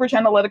post-Cambridge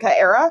Analytica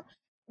era,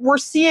 we're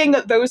seeing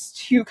that those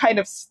kind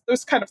of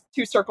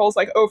two circles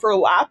like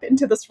overlap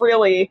into this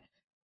really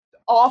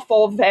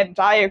awful Venn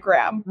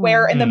diagram,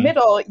 where in the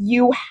middle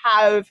you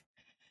have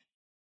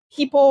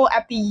people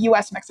at the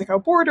US-Mexico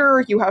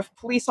border, you have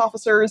police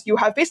officers, you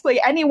have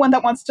basically anyone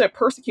that wants to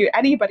persecute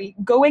anybody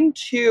going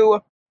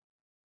to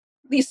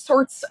these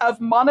sorts of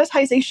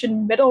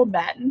monetization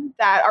middlemen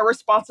that are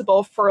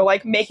responsible for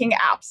like making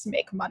apps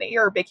make money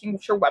or making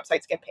sure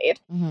websites get paid.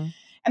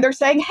 And they're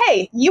saying,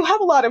 hey, you have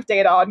a lot of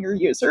data on your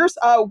users.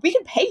 We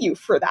can pay you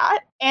for that.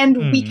 And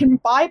we can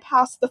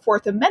bypass the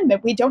Fourth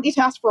Amendment. We don't need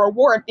to ask for a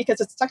warrant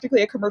because it's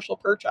technically a commercial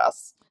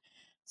purchase.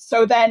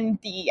 So then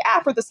the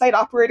app or the site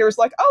operator is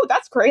like, oh,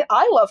 that's great.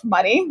 I love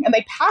money. And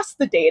they pass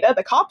the data.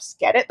 The cops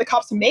get it. The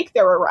cops make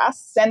their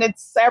arrests. And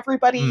it's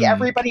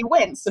everybody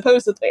wins,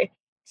 supposedly,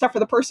 except for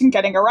the person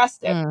getting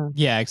arrested.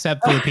 Yeah,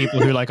 except for the people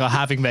who like are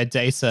having their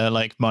data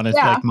like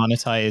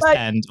monetized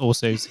and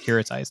also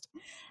securitized.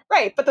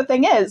 Right, but the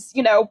thing is,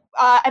 you know,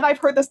 and I've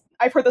heard this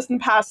in the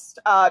past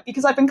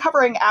because I've been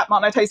covering app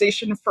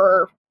monetization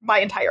for my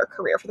entire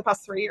career for the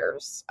past 3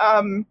 years.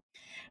 And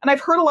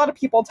I've heard a lot of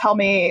people tell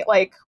me,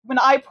 like, when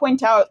I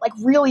point out like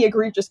really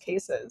egregious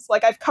cases,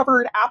 like I've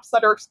covered apps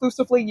that are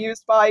exclusively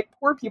used by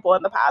poor people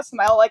in the past,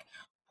 and I'll like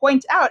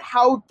point out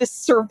how this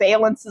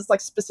surveillance is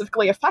like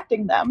specifically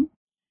affecting them.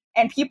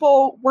 And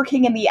people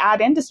working in the ad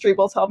industry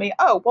will tell me,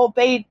 oh, well,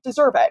 they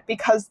deserve it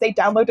because they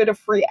downloaded a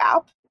free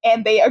app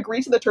and they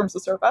agree to the terms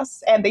of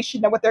service and they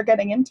should know what they're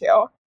getting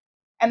into.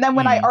 And then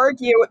when I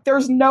argue,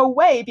 there's no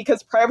way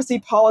because privacy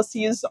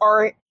policies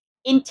are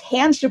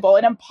intangible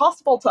and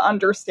impossible to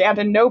understand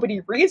and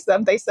nobody reads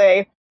them, they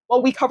say,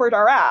 well, we covered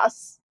our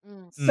ass.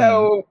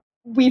 So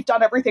we've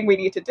done everything we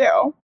need to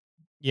do.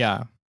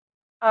 Yeah.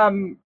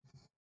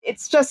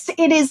 It's just,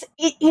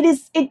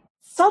 it's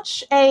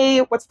such a,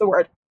 what's the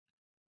word?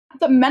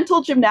 The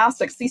mental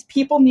gymnastics these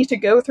people need to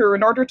go through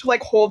in order to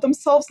like hold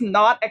themselves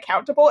not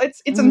accountable.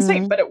 It's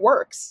insane, but it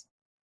works.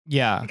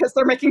 Yeah. Because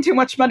they're making too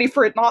much money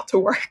for it not to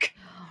work.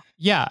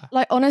 Yeah.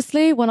 Like,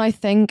 honestly, when I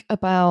think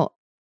about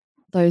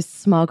those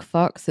smug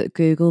fucks at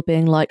Google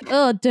being like,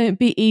 oh, don't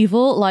be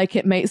evil, like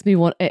it makes me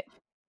want it.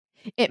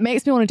 It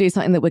makes me want to do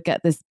something that would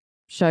get this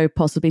show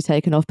possibly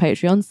taken off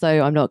Patreon.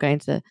 So I'm not going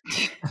to.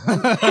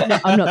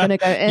 I'm not going to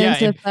go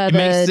into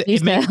further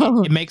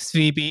detail. It makes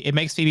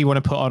Phoebe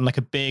want to put on like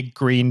a big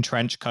green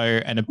trench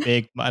coat and a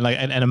big like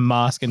and a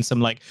mask and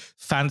some like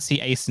fancy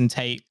Ace and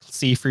Tate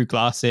see-through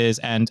glasses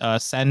and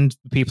send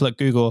people at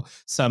Google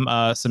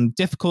some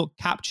difficult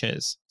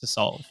captures to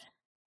solve.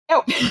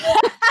 Oh,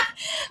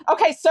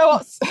 okay. So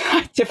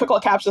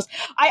difficult captures.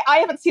 I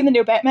haven't seen the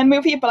new Batman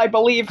movie, but I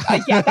believe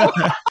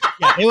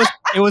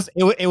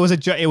it was a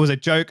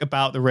joke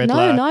about the Riddler.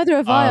 No, neither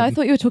have I. I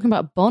thought you were talking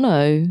about Bono.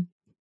 No, you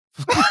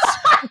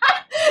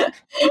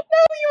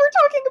were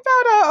talking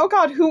about oh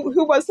god,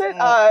 who was it?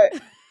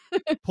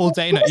 Paul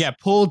Dano. Yeah,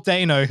 Paul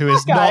Dano, who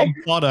is not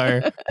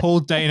Bono. Paul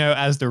Dano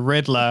as the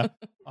Riddler.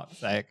 Fuck's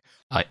sake.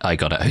 I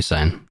got it,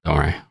 Hussein. Don't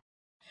worry.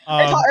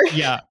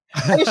 Yeah.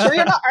 Are you sure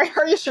you're not? Are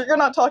you sure you're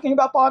not talking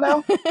about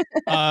Bono?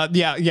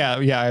 Yeah.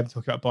 I'm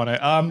talking about Bono.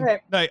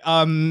 Right.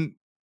 No.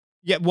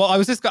 Yeah. Well, I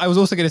was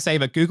also going to say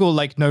that Google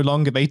like no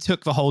longer they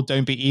took the whole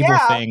 "don't be evil"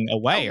 thing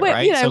away,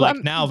 right? You know, so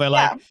like now they're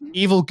like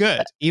evil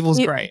good, evil's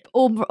great,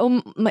 or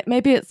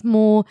maybe it's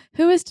more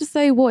who is to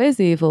say what is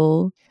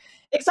evil?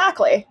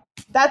 Exactly.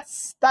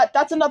 That's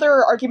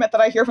another argument that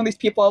I hear from these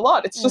people a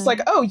lot. It's just like,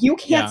 oh, you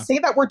can't say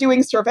that we're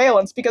doing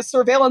surveillance because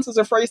surveillance is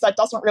a phrase that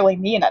doesn't really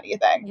mean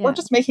anything. We're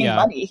just making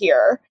money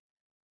here.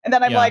 And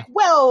then I'm like,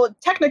 well,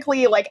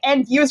 technically, like,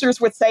 end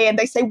users would say, and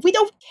they say, we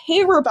don't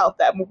care about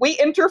them. We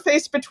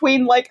interface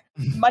between, like,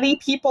 money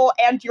people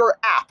and your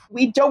app.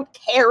 We don't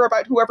care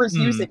about whoever's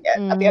using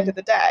it at the end of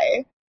the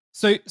day.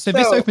 So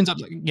this opens up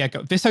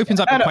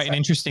quite an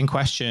interesting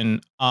question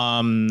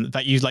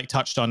that you like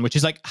touched on, which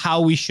is like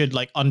how we should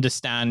like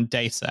understand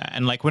data.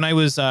 And like when I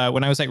was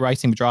like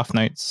writing the draft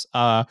notes,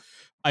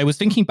 I was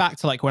thinking back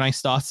to like when I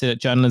started at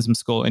journalism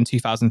school in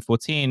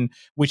 2014,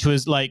 which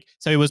was like,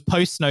 so it was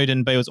post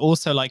Snowden, but it was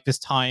also like this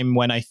time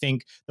when I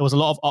think there was a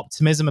lot of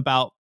optimism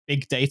about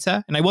big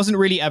data. And I wasn't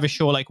really ever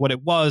sure like what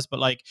it was,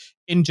 but like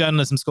in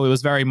journalism school, it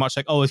was very much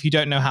like, oh, if you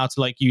don't know how to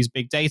like use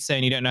big data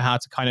and you don't know how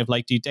to kind of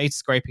like do data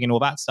scraping and all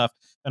that stuff,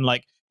 then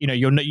like,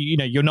 you're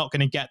not going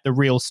to get the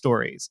real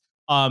stories.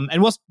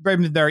 And what's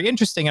very, very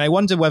interesting, and I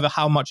wonder whether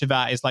how much of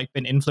that is like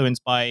been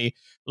influenced by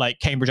like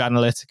Cambridge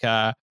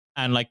Analytica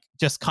and like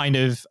just kind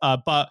of,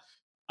 but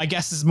I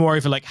guess it's more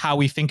over like how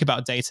we think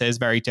about data is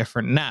very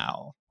different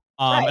now.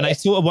 And I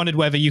sort of wondered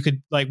whether you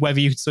could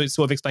sort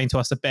of explain to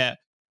us a bit.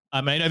 I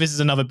know this is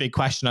another big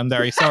question. I'm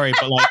very sorry,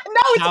 but like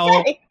no, it's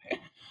okay.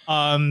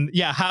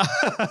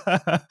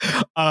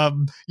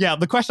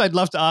 The question I'd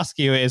love to ask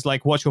you is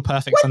like, what's your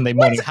perfect Sunday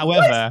morning?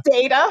 However,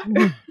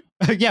 data.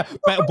 Yeah,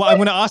 but I'm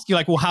going to ask you,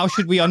 like, well, how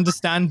should we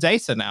understand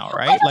data now,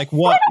 right? Like,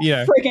 what,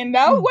 friggin'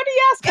 know. What are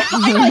you asking?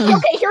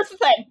 Okay, here's the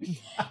thing.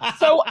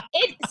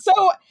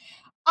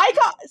 I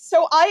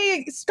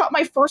got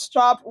my first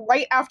job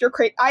right after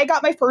I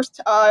got my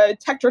first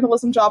tech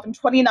journalism job in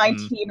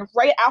 2019,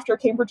 right after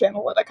Cambridge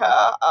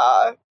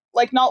Analytica.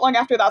 Like not long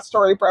after that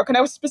story broke, and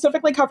I was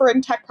specifically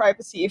covering tech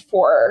privacy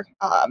for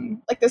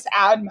like this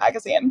ad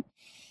magazine,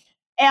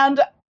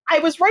 and I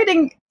was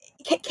writing.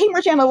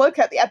 Cambridge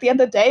Analytica at the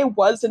end of the day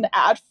was an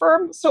ad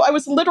firm. So I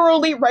was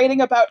literally writing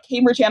about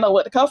Cambridge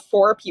Analytica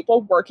for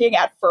people working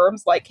at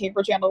firms like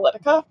Cambridge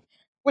Analytica,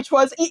 which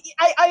was,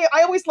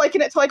 I always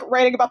liken it to like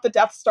writing about the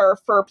Death Star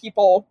for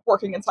people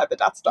working inside the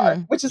Death Star,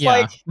 which is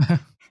like,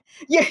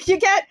 you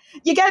get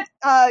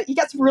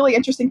some really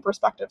interesting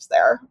perspectives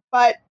there.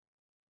 But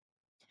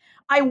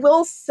I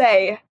will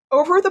say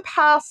over the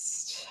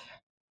past,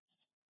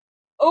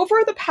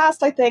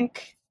 I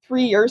think,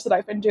 3 years that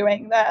I've been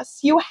doing this,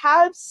 you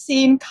have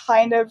seen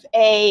kind of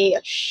a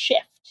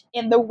shift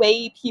in the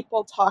way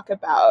people talk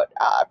about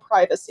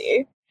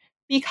privacy,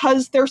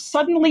 because they're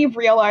suddenly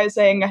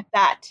realizing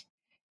that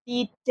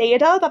the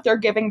data that they're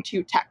giving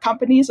to tech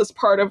companies as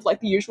part of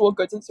like the usual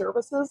goods and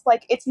services,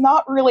 like it's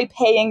not really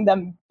paying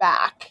them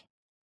back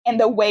in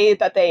the way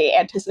that they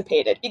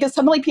anticipated, because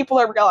suddenly people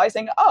are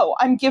realizing, oh,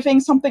 I'm giving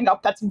something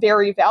up that's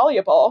very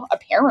valuable,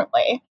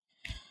 apparently.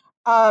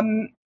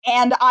 And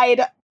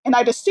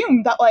I'd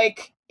assumed that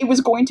like it was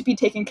going to be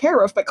taken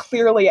care of, but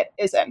clearly it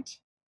isn't.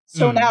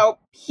 So now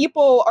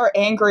people are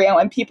angry, and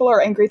when people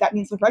are angry, that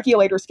means the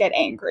regulators get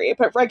angry,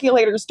 but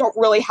regulators don't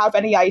really have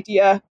any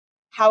idea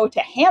how to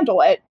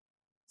handle it.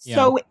 Yeah.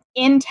 So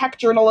in tech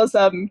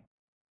journalism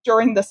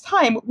during this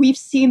time, we've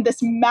seen this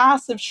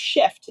massive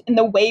shift in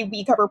the way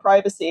we cover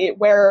privacy,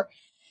 where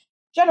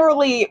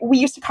generally, we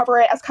used to cover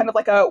it as kind of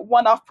like a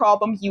one-off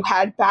problem. You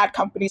had bad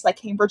companies like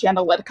Cambridge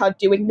Analytica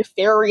doing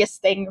nefarious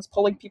things,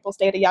 pulling people's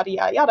data, yada,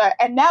 yada,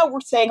 yada. And now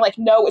we're saying, like,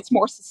 no, it's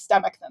more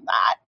systemic than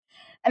that.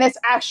 And it's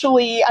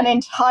actually an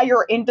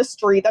entire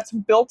industry that's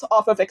built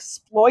off of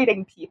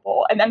exploiting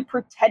people and then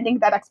pretending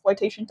that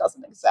exploitation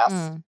doesn't exist.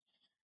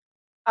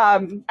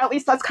 At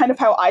least that's kind of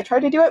how I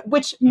try to do it,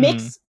 which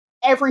makes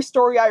every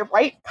story I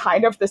write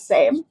kind of the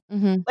same.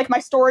 Like my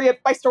story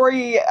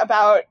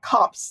about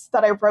cops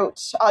that I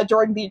wrote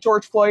during the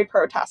George Floyd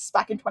protests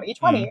back in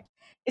 2020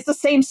 is the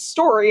same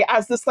story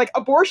as this like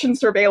abortion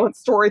surveillance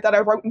story that I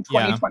wrote in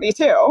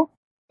 2022. Yeah.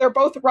 They're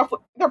both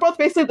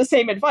basically the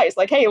same advice.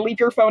 Like, hey,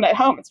 leave your phone at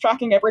home. It's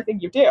tracking everything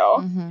you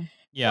do.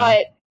 Yeah.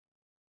 But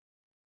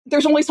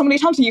there's only so many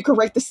times that you can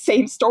write the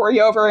same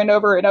story over and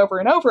over and over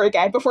and over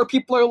again before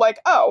people are like,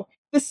 oh,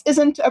 this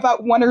isn't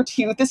about one or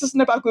two. This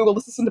isn't about Google.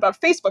 This isn't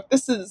about Facebook.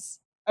 This is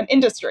an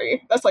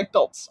industry that's like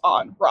built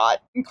on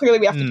rot. And clearly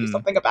we have to do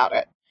something about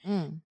it.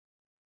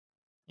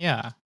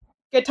 Yeah.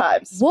 Good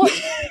times.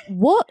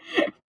 What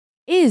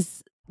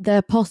is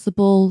there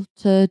possible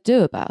to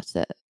do about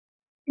it?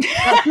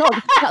 That's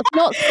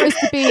not supposed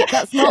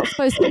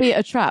to be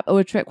a trap or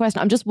a trick question.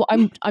 I'm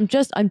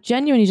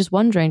genuinely just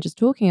wondering, just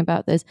talking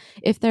about this,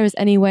 if there is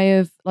any way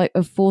of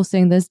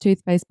forcing this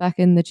toothpaste back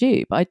in the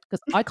tube. Because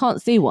I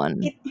can't see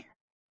one.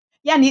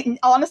 Yeah,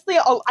 honestly,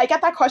 I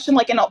get that question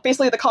like in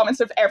basically the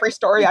comments of every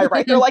story I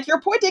write. They're like, "You're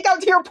pointing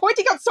out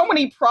so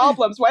many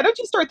problems. Why don't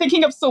you start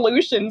thinking of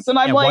solutions?" And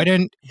I'm like, "Why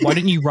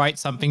don't you write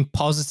something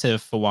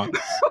positive for once?"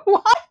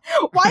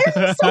 Why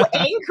are you so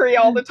angry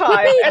all the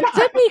time?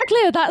 To be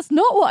clear, that's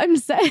not what I'm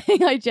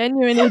saying. I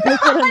genuinely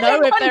just want to know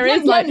if there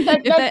is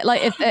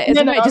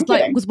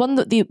because one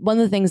of the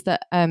things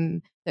that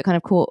that kind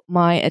of caught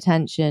my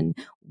attention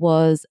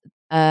was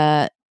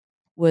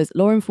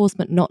law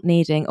enforcement not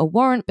needing a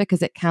warrant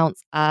because it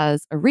counts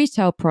as a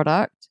retail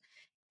product.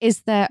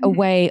 Is there a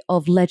way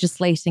of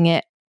legislating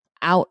it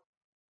out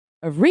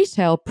of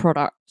retail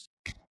product?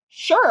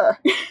 Sure.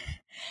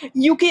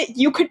 You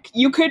could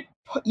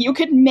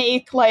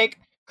make like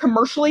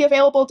commercially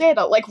available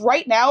data. Like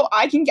right now,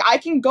 I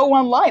can go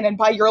online and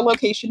buy your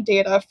location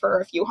data for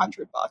a few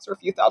 $100 or a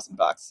few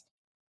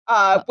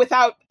 $1,000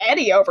 without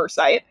any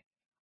oversight.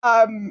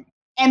 And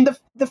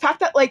the fact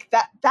that like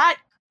that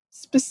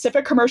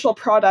specific commercial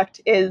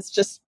product is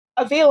just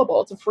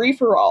available, it's a free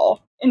for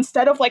all,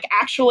 instead of like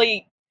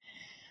actually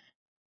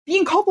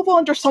being culpable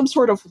under some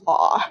sort of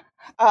law.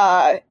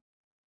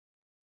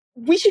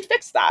 We should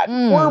fix that.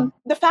 Or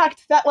the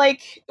fact that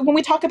like when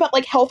we talk about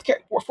like healthcare,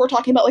 or if we're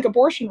talking about like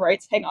abortion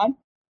rights, hang on.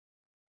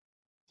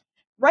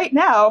 Right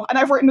now, and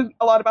I've written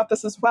a lot about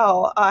this as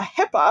well,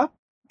 HIPAA,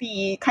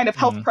 the kind of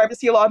health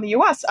privacy law in the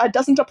US,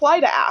 doesn't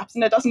apply to apps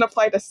and it doesn't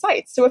apply to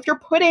sites. So if you're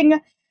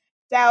putting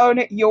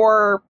down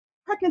your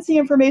pregnancy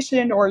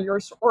information or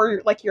your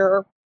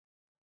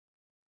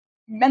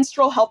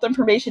menstrual health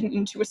information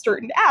into a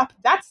certain app,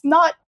 that's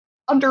not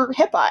under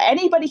HIPAA.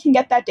 Anybody can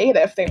get that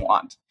data if they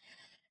want.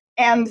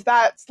 And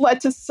that's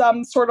led to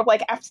some sort of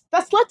like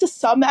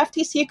some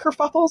FTC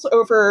kerfuffles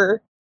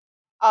over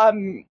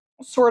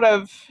what's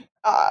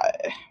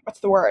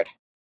the word?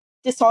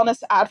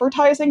 Dishonest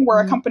advertising,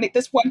 where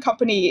this one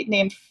company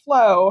named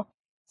Flow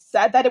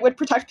said that it would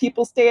protect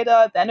people's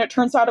data. Then it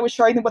turns out it was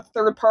sharing them with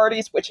third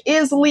parties, which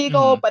is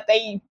legal, but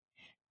they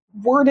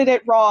worded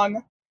it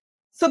wrong.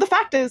 So the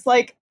fact is,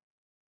 like,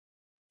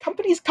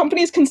 companies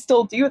can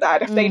still do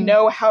that if they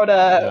know how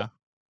to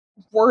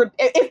word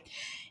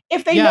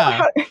if they know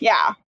how.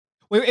 Yeah.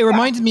 It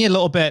reminded me a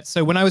little bit.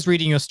 So when I was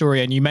reading your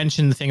story and you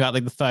mentioned the thing about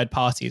like the third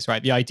parties,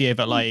 right? The idea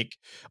that like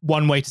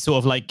one way to sort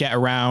of like get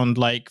around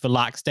like the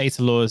lax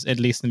data laws, at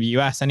least in the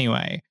US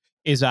anyway,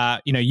 is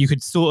that, you know, you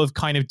could sort of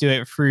kind of do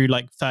it through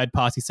like third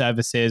party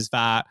services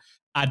that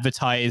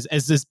advertise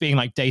as this being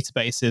like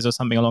databases or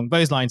something along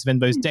those lines. Then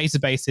those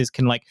databases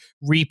can like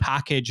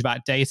repackage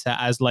that data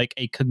as like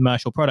a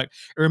commercial product.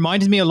 It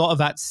reminded me a lot of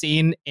that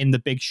scene in The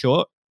Big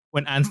Short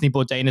when Anthony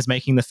Bourdain is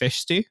making the fish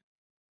stew.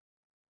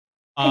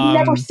 I've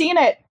never seen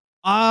it.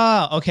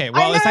 Okay.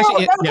 Well, it's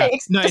actually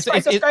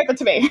describe it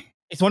to me.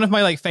 It's one of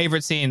my like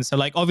favorite scenes. So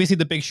like obviously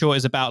The Big Short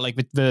is about like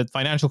the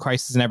financial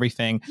crisis and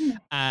everything,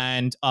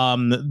 and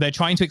they're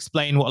trying to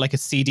explain what like a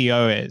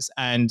CDO is.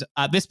 And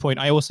at this point,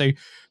 I also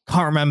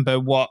can't remember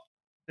what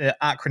the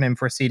acronym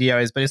for a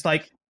CDO is, but it's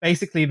like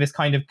basically this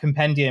kind of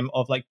compendium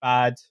of like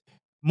bad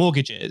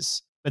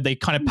mortgages that they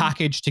kind of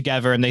package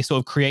together and they sort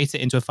of create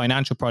it into a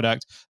financial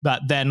product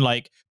that then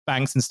like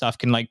banks and stuff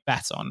can like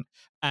bet on.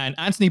 And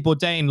Anthony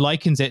Bourdain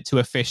likens it to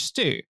a fish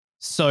stew.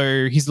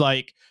 So he's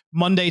like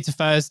Monday to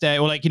Thursday,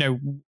 or like,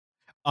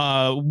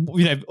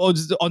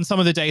 on some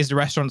of the days the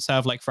restaurants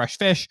serve like fresh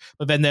fish,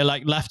 but then they're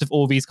like left of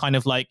all these kind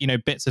of like,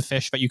 bits of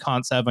fish that you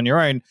can't serve on your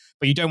own,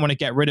 but you don't want to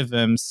get rid of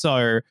them.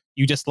 So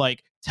you just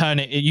like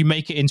you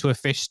make it into a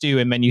fish stew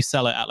and then you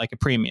sell it at like a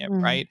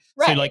premium, right?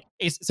 So like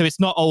it's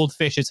not old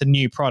fish, it's a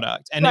new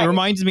product. And it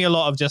reminds me a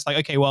lot of just like,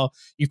 okay, well,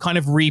 you've kind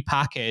of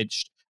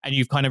repackaged and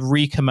you've kind of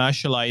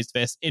re-commercialized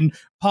this in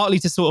partly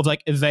to sort of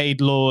like evade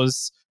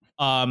laws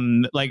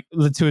like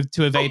to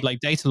evade like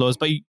data laws,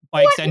 but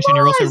by What extension,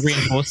 you're also laws?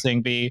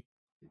 reinforcing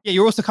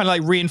you're also kind of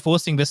like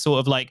reinforcing this sort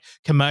of like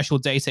commercial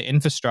data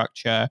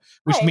infrastructure,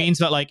 which Right. means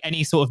that like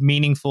any sort of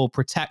meaningful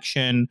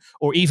protection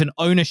or even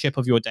ownership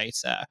of your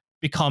data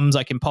becomes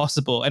like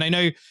impossible. And I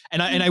know,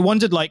 and I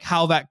wondered like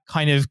how that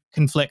kind of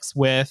conflicts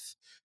with,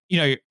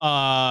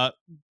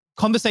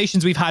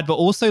 conversations we've had, but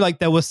also like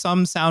there were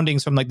some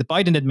soundings from like the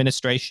Biden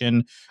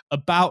administration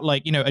about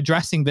like,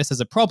 addressing this as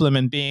a problem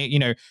and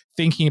being,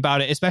 thinking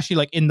about it, especially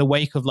like in the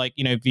wake of like,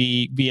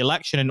 the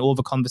election and all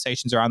the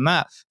conversations around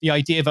that. The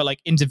idea that like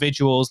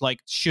individuals like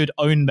should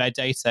own their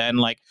data and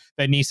like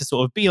there needs to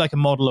sort of be like a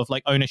model of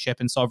like ownership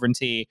and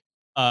sovereignty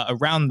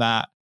around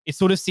that. It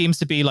sort of seems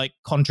to be like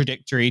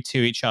contradictory to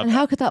each other. And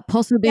how could that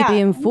possibly be Yeah.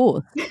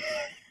 enforced?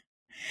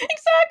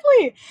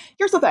 Exactly.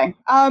 Here's the thing.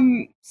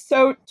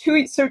 So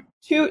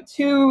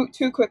two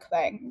quick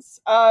things.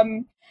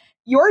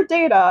 Your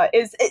data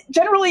is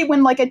generally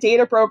when like a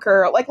data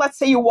broker, like let's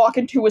say you walk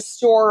into a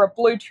store, a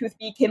Bluetooth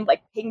beacon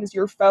like pings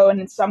your phone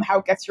and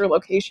somehow gets your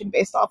location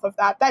based off of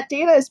that. That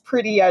data is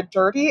pretty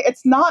dirty.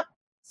 It's not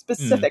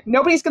specific.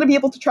 Nobody's going to be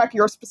able to track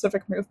your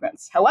specific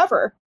movements.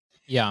 However,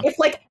 if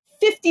like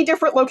 50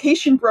 different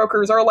location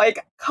brokers are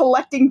like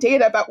collecting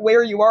data about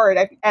where you are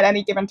at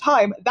any given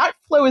time, that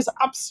flows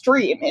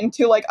upstream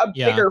into like a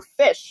bigger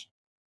fish.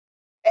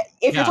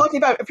 If you're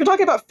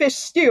talking about fish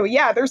stew,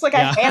 there's like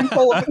a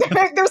handful of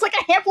there's like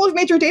a handful of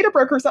major data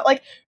brokers that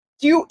like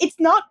it's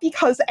not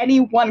because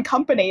any one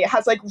company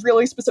has like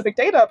really specific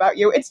data about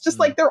you. It's just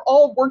like they're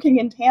all working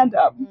in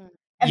tandem.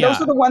 And those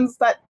are the ones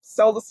that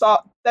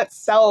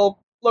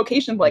sell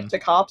location like to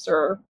cops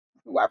or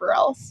whoever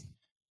else.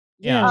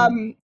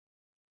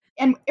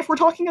 And if we're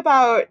talking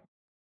about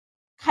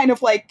kind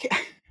of like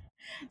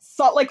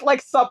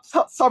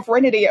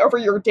sovereignty over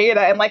your data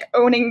and like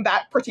owning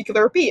that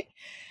particular beat,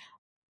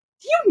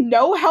 do you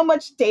know how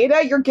much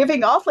data you're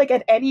giving off like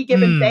at any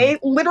given day?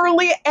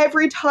 Literally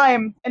every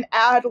time an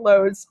ad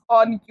loads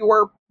on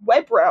your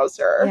web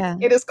browser,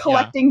 it is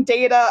collecting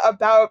data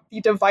about the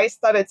device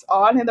that it's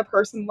on and the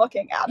person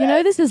looking at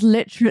it. This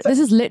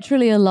is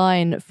literally a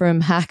line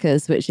from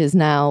Hackers, which is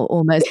now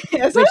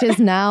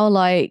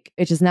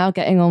is now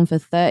getting on for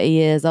 30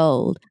 years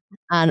old.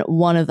 And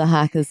one of the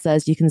hackers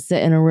says you can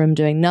sit in a room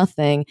doing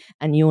nothing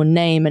and your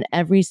name and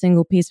every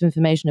single piece of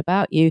information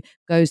about you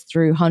goes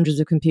through hundreds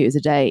of computers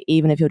a day,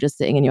 even if you're just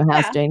sitting in your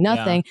house doing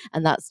nothing.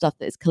 And that's stuff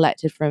that is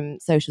collected from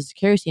social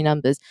security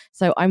numbers.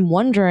 So I'm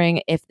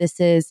wondering if this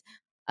is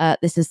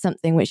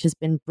something which has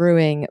been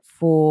brewing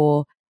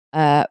for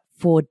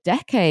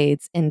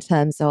decades in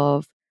terms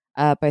of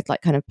both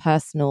like kind of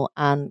personal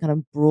and kind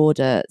of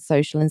broader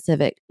social and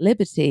civic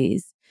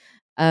liberties.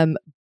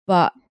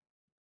 But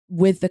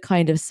with the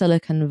kind of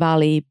Silicon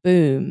Valley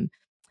boom,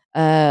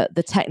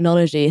 the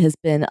technology has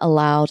been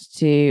allowed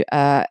to,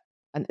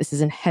 and this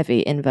is in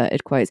heavy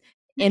inverted quotes,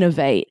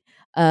 innovate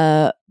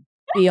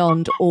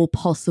beyond all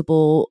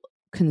possible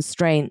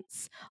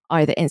constraints,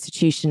 either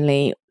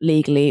institutionally,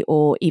 legally,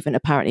 or even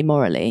apparently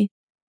morally.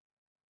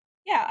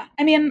 Yeah,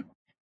 I mean,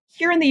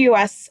 here in the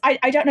US,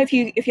 I don't know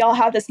if y'all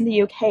have this in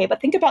the UK,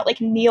 but think about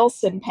like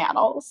Nielsen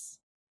panels.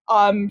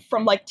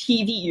 From like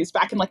TVs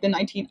back in like the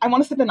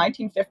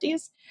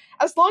 1950s.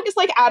 As long as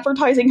like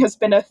advertising has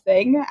been a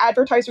thing,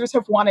 advertisers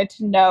have wanted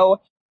to know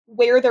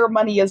where their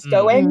money is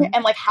going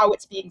and like how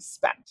it's being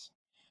spent.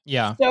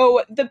 Yeah.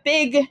 So the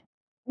big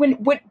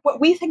what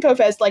we think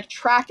of as like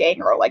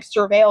tracking or like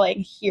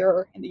surveilling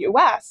here in the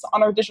US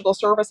on our digital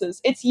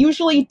services, it's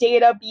usually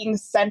data being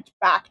sent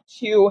back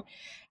to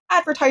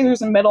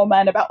advertisers and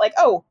middlemen about like,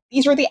 oh,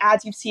 these are the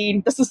ads you've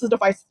seen. This is the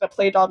device that it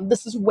played on.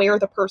 This is where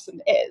the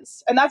person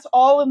is. And that's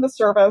all in the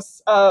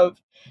service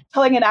of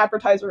telling an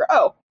advertiser,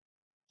 oh,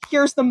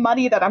 here's the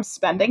money that I'm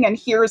spending. And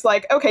here's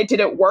like, okay,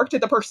 did it work?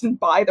 Did the person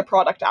buy the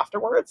product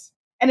afterwards?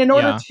 And in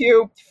order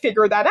to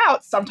figure that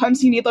out,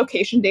 sometimes you need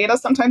location data.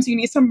 Sometimes you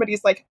need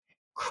somebody's like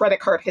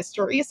credit card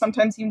history.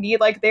 Sometimes you need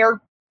like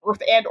their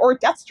birth and or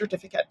death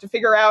certificate to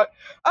figure out,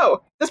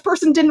 oh, this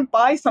person didn't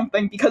buy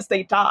something because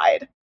they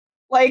died.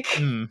 Like,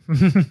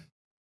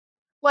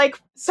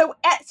 so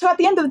at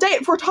the end of the day,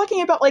 if we're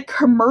talking about like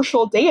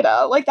commercial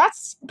data, like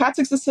that's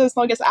existed as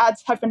long as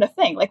ads have been a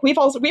thing. Like we've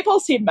all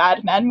seen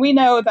Mad Men. We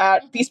know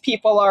that these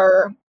people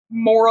are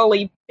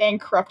morally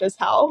bankrupt as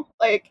hell.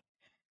 Like,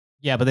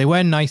 yeah, but they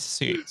wear nice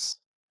suits,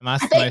 and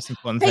that's the most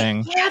important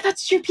thing. Yeah,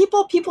 that's true.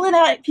 People in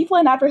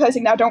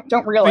advertising now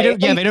don't really.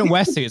 They don't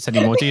wear suits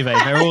anymore, do they?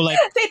 They're all like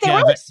they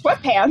wear like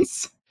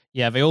sweatpants.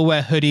 Yeah, they all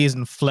wear hoodies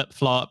and flip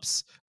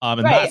flops.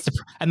 And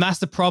that's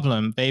the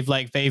problem.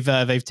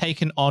 They've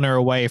taken honor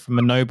away from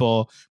the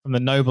noble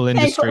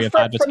industry of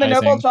advertising. From the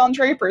noble John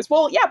Drapers.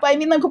 Well, yeah, but I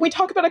mean, like when we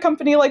talk about a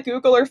company like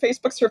Google or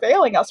Facebook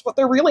surveilling us, what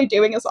they're really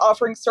doing is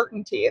offering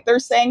certainty. They're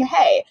saying,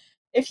 hey,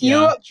 if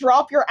you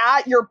drop your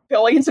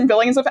billions and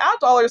billions of ad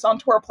dollars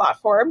onto our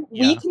platform,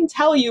 we can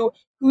tell you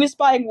who's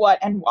buying what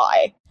and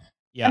why.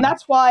 Yeah. And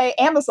that's why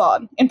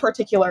Amazon, in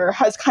particular,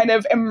 has kind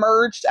of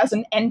emerged as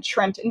an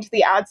entrant into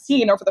the ad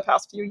scene over the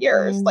past few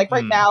years. Like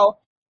right now,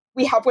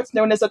 we have what's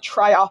known as a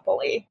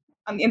triopoly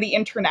in the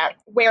internet,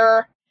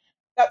 where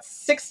that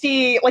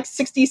 60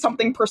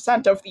 something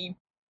percent of the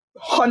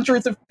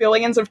hundreds of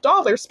billions of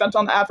dollars spent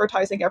on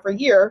advertising every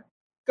year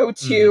go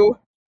to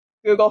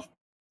Google,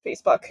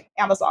 Facebook,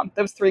 Amazon,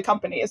 those three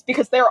companies,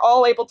 because they're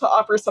all able to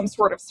offer some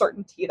sort of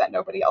certainty that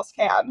nobody else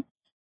can.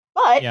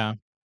 But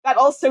that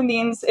also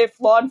means if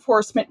law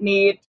enforcement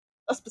need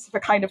a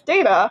specific kind of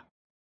data,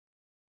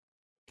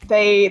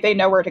 they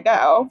know where to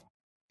go.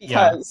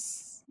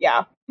 Because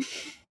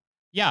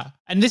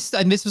and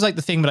this was like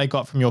the thing that I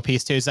got from your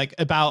piece too, is like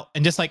about,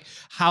 and just like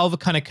how the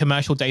kind of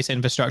commercial data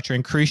infrastructure,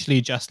 and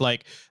crucially just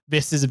like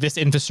this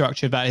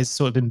infrastructure that has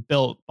sort of been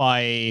built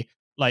by,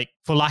 like,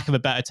 for lack of a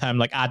better term,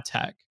 like ad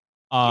tech.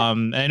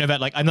 And I know that,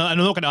 like, I'm not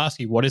going to ask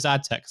you what is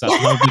ad tech, because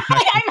that's one big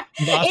question.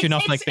 I've asked you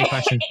enough like big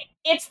questions.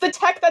 It's the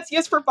tech that's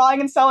used for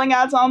buying and selling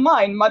ads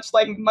online, much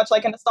like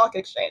in a stock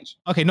exchange.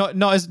 Okay,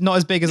 not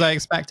as big as I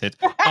expected.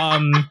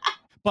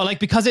 But like,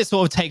 because it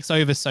sort of takes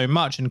over so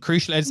much, and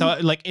crucially, so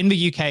like in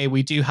the UK,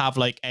 we do have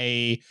like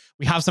we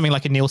have something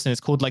like a Nielsen.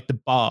 It's called like the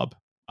BARB,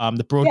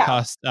 the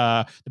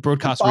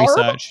broadcast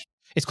research.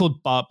 It's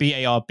called BARB,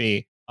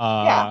 BARB.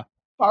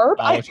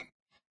 BARB.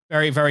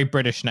 Very, very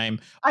British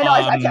name. I know.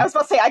 I was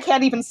about to say, I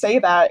can't even say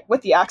that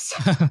with the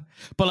accent.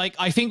 But like,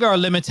 I think there are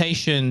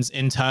limitations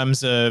in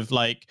terms of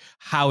like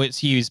how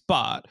it's used.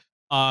 But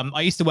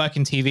I used to work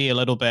in TV a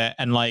little bit,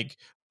 and like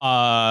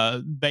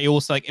they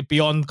also, like,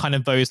 beyond kind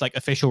of those like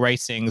official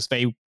ratings,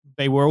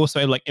 they were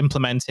also like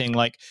implementing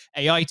like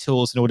AI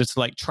tools in order to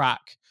like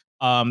track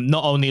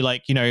not only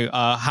like, you know,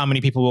 how many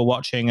people were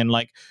watching and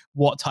like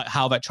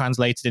how that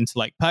translated into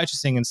like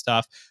purchasing and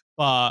stuff,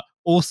 but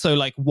also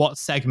like what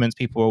segments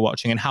people were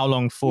watching and how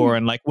long for,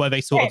 and like were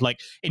they sort of like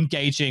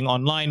engaging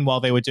online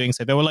while they were doing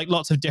so. There were like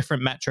lots of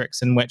different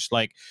metrics in which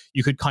like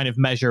you could kind of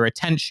measure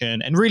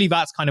attention, and really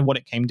that's kind of what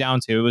it came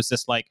down to. It was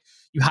just like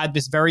you had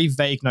this very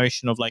vague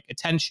notion of like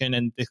attention,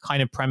 and the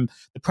kind of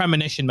the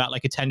premonition that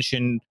like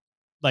attention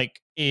like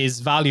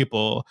is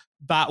valuable.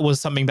 That was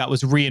something that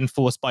was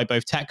reinforced by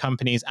both tech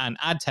companies and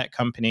ad tech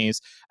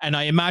companies. And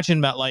I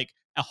imagine that like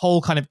a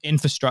whole kind of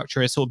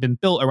infrastructure has sort of been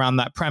built around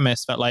that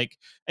premise that like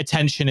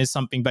attention is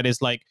something that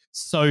is like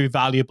so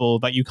valuable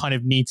that you kind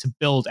of need to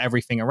build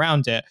everything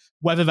around it,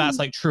 whether that's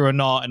like true or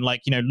not. And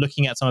like, you know,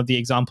 looking at some of the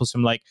examples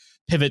from like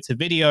Pivot to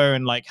Video,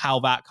 and like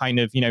how that kind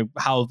of, you know,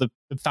 how the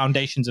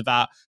foundations of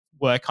that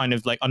were kind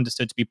of like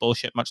understood to be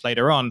bullshit much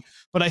later on.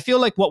 But I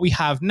feel like what we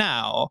have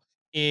now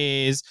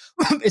is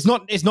it's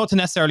not to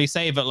necessarily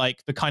say that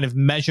like the kind of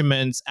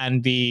measurements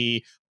and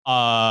the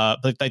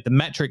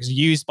metrics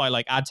used by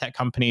like ad tech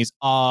companies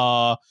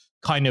are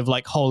kind of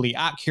like wholly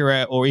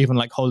accurate or even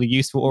like wholly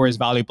useful or as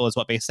valuable as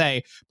what they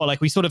say, but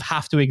like we sort of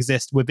have to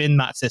exist within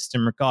that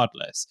system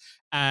regardless.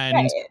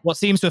 And what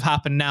seems to have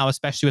happened now,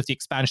 especially with the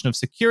expansion of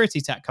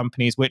security tech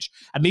companies, which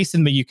at least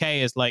in the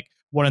UK is like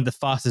one of the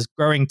fastest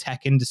growing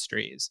tech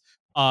industries,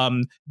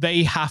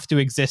 they have to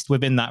exist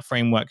within that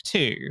framework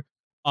too.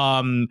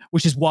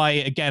 Which is why,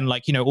 again,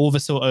 like, you know, all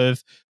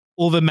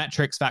the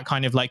metrics that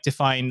kind of like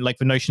define like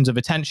the notions of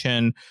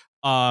attention,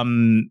 all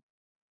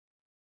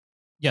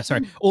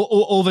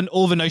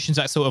the notions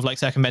that sort of like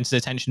circumvented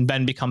attention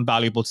then become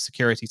valuable to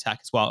security tech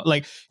as well.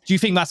 Like, do you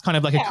think that's kind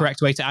of like a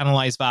correct way to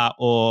analyze that,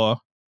 or?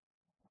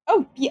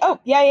 Oh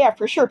yeah,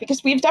 for sure.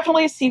 Because we've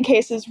definitely seen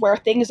cases where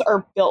things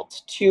are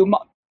built to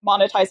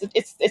monetize it.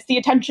 It's the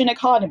attention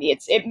economy.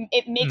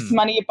 It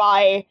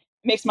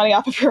makes money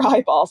off of your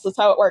eyeballs. That's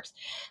how it works.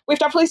 We've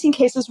definitely seen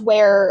cases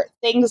where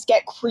things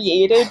get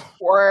created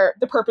for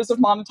the purpose of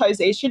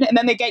monetization, and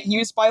then they get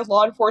used by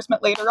law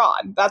enforcement later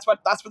on. That's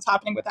what's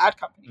happening with ad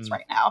companies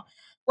right now.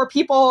 Where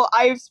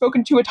I've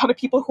spoken to a ton of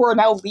people who are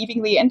now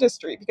leaving the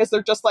industry because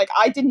they're just like,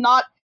 I did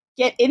not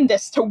get in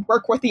this to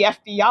work with the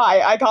FBI.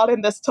 I got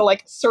in this to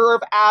like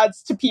serve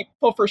ads to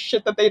people for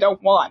shit that they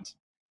don't want.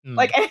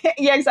 Like,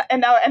 yeah, exactly.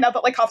 And now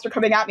that like cops are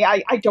coming at me,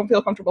 I don't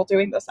feel comfortable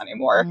doing this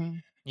anymore.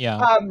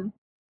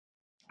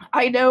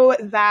 I know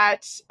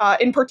that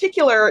in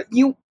particular,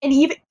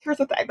 here's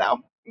the thing though,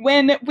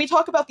 when we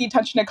talk about the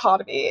attention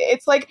economy,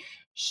 it's like,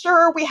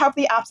 sure, we have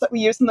the apps that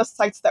we use and the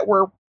sites that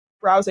we're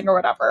browsing or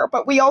whatever,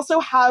 but we also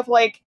have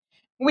like,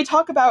 when we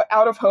talk about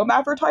out of home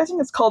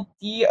advertising, it's called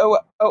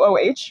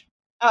DOOH.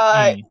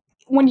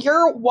 When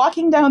you're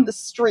walking down the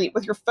street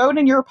with your phone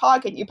in your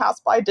pocket, you pass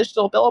by a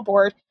digital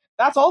billboard,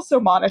 that's also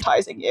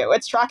monetizing you.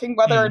 It's tracking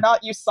whether or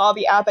not you saw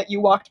the ad that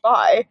you walked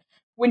by.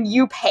 When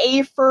you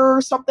pay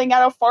for something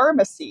at a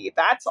pharmacy,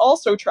 that's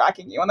also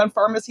tracking you. And then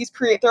pharmacies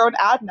create their own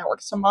ad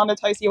networks to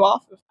monetize you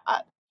off of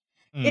that.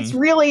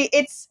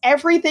 It's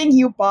everything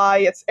you buy.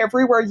 It's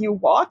everywhere you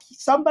walk.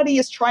 Somebody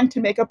is trying to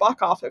make a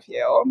buck off of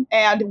you.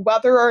 And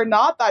whether or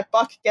not that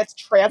buck gets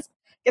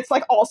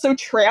like also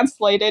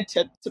translated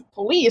to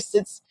police,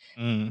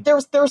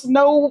 there's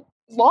no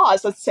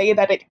laws that say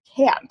that it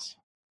can't.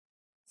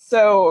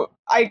 So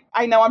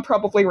I know I'm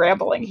probably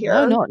rambling here.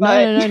 No,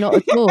 not at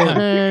all.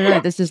 No.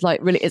 This is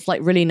like really, it's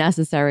like really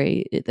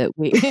necessary that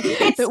we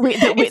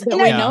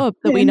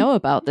know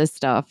about this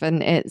stuff,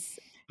 and it's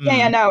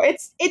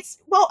it's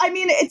well, I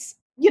mean, it's,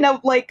 you know,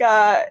 like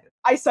I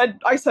said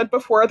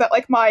before that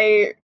like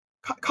my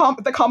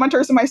the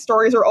commenters in my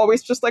stories are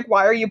always just like,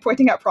 why are you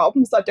pointing out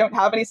problems that don't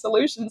have any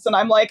solutions? And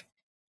I'm like,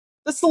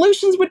 the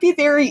solutions would be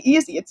very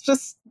easy. It's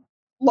just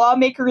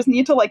lawmakers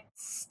need to like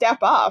step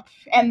up,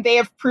 and they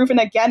have proven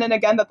again and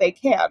again that they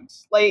can't.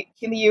 Like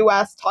in the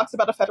US, talks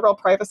about a federal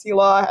privacy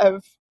law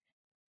have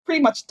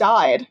pretty much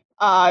died.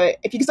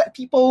 Because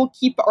people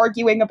keep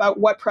arguing about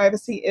what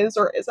privacy is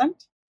or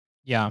isn't.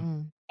 Yeah.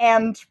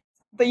 And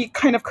the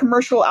kind of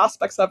commercial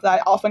aspects of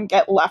that often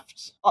get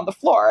left on the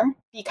floor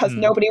because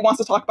nobody wants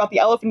to talk about the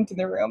elephant in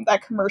the room,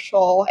 that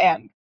commercial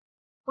and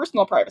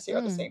personal privacy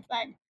are the same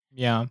thing.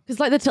 Yeah. Because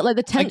like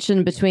the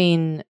tension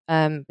between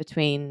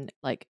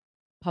like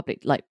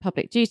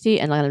public duty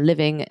and like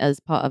living as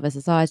part of a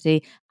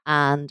society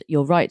and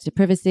your right to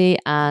privacy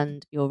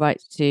and your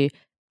right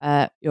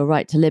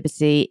to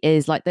liberty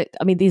is like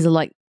these are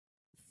like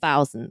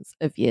thousands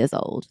of years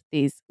old,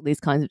 these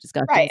kinds of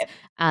discussions. Right.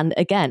 And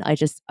again,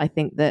 I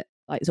think that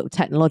like sort of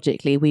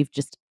technologically we've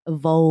just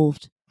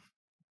evolved.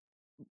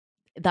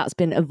 That's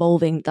been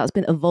evolving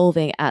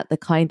at the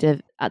kind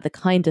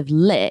of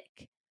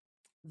lick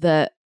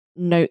that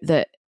note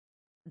that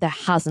there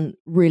hasn't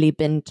really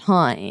been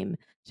time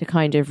to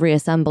kind of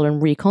reassemble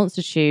and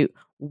reconstitute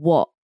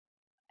what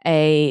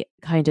a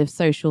kind of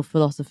social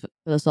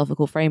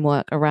philosophical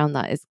framework around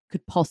that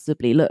could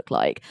possibly look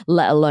like,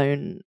 let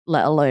alone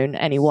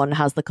anyone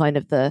has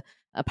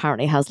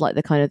apparently has like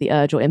the kind of the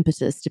urge or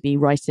impetus to be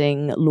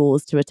writing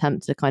laws to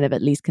attempt to kind of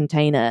at least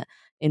contain it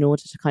in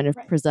order to kind of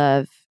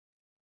preserve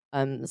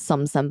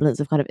some semblance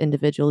of kind of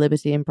individual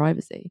liberty and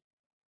privacy.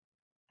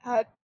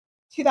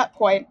 To that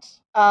point,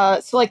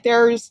 so like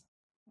there's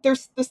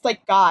this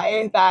like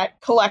guy that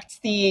collects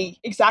the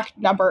exact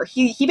number.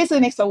 He basically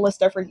makes a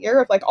list every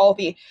year of like all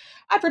the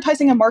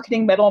advertising and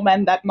marketing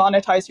middlemen that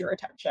monetize your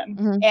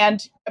attention.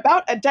 And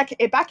about a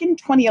decade back in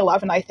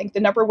 2011, I think the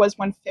number was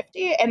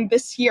 150, and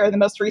this year the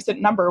most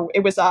recent number it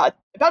was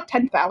about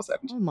 10,000.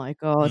 Oh my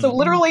god! So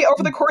literally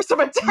over the course of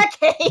a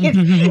decade,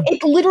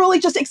 it literally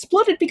just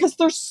exploded because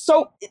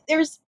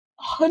there's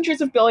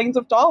hundreds of billions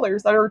of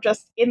dollars that are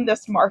just in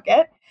this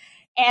market.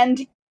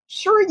 And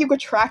sure, you could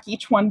track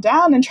each one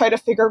down and try to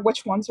figure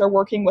which ones are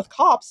working with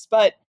cops,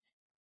 but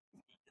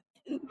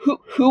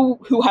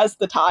who has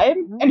the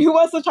time? And who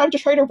has the time to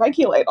try to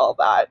regulate all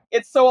that?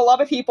 It's so a lot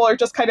of people are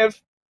just kind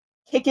of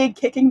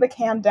kicking the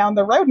can down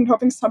the road and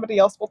hoping somebody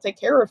else will take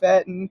care of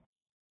it. And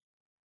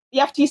the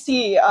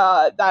FTC,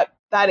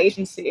 that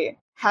agency,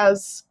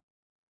 has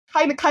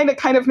kind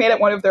of made it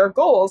one of their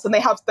goals, and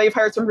they've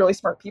hired some really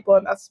smart people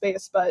in that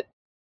space, but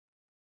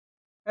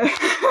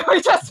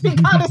we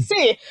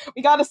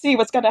gotta see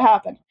what's gonna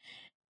happen.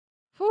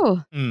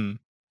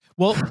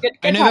 Well, good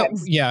I know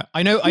times.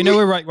 I know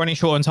we're running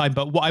short on time,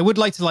 but what I would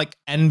like to like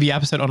end the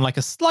episode on like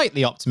a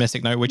slightly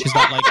optimistic note, which is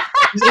that like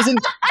this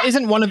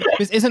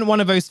isn't one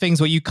of those things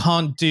where you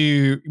can't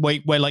do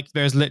where like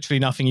there's literally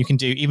nothing you can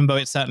do, even though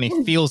it certainly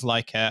feels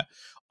like it.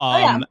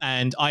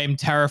 And I am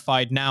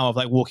terrified now of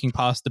like walking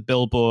past the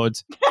billboard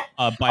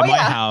by my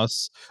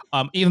house,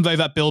 even though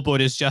that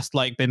billboard has just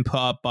like been put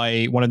up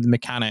by one of the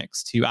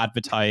mechanics to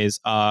advertise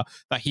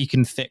that he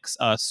can fix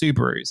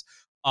Subarus.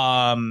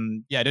 I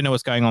don't know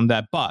what's going on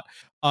there, but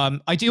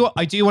I do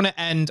want to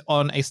end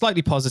on a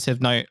slightly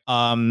positive note.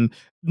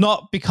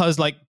 Not because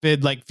like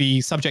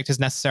the subject is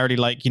necessarily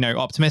like, you know,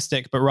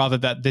 optimistic, but rather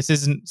that this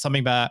isn't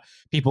something that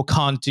people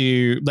can't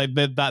do, like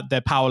that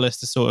they're powerless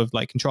to sort of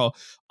like control.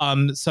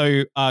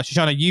 So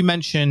Shoshana, you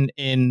mentioned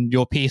in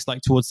your piece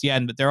like towards the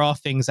end that there are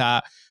things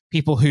that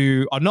people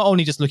who are not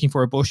only just looking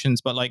for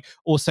abortions, but like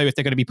also if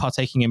they're going to be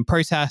partaking in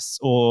protests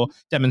or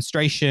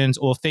demonstrations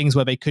or things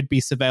where they could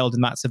be surveilled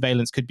and that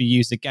surveillance could be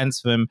used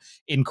against them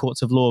in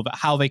courts of law, but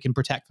how they can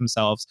protect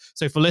themselves.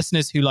 So for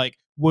listeners who like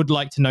would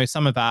like to know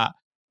some of that,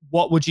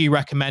 what would you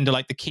recommend are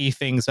like the key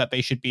things that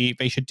they should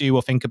do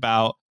or think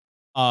about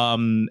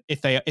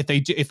if they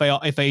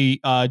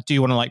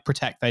do want to like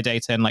protect their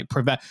data and like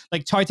prevent,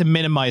 like try to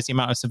minimize the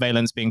amount of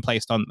surveillance being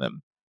placed on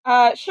them?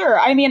 Sure.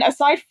 I mean,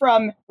 aside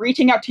from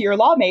reaching out to your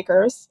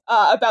lawmakers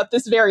about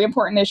this very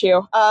important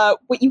issue,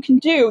 what you can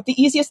do, the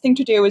easiest thing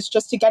to do is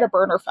just to get a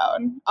burner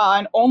phone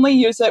and only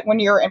use it when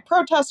you're in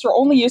protest or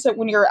only use it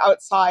when you're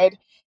outside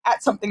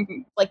at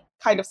something like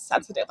kind of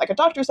sensitive, like a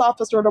doctor's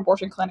office or an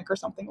abortion clinic or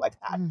something like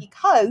that,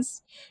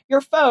 because your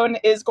phone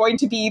is going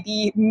to be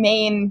the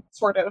main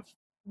sort of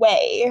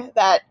way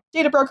that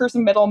data brokers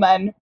and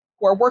middlemen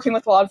who are working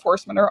with law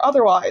enforcement or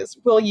otherwise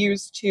will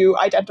use to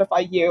identify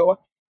you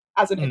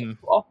as an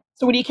individual.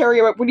 So when you carry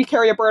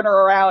a burner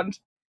around,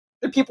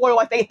 the people are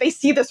like they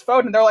see this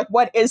phone and they're like,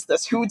 what is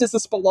this? Who does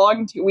this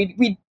belong to?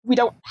 We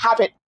don't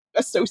have it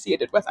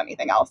associated with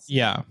anything else.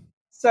 Yeah.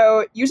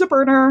 So use a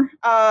burner.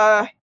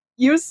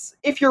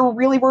 If you're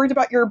really worried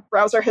about your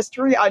browser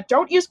history,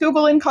 don't use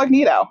Google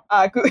Incognito.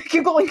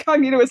 Google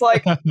Incognito is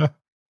like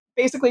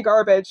basically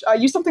garbage.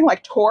 Use something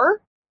like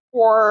Tor,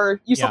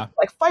 or use something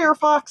like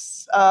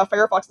Firefox.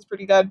 Firefox is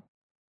pretty good.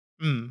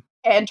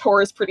 And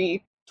Tor is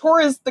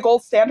the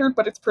gold standard,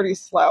 but it's pretty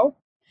slow.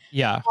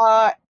 Yeah.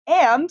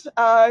 And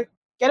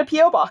get a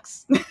PO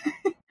box.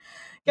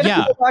 Get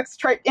a PO box.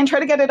 Try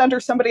to get it under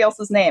somebody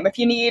else's name. If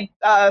you need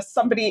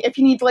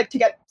like to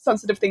get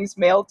sensitive things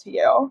mailed to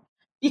you,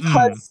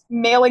 because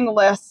mailing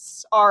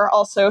lists are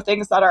also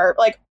things that are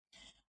like,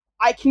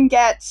 I can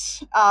get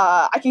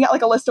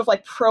like a list of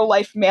like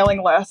pro-life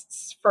mailing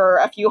lists for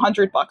a few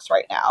 $100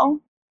 right now.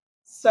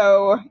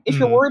 So if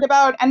you're worried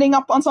about ending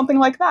up on something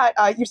like that,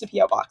 use a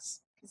PO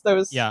box, because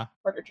those are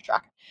harder to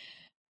track.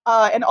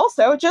 And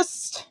also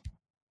just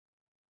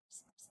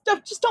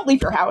don't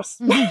leave your house.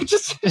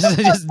 just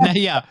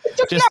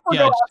never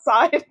go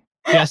outside.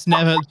 just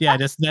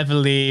never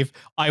leave.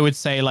 I would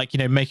say, like,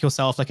 make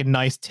yourself like a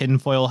nice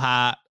tinfoil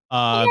hat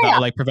that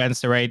like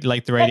prevents the radiation.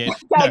 Like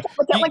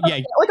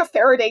a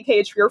Faraday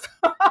cage for your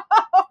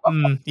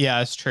phone.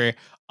 Yeah, it's true.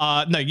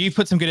 No, you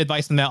put some good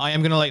advice in there. I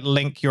am gonna like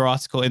link your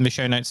article in the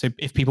show notes, so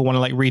if people want to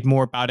like read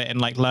more about it and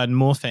like learn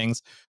more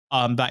things,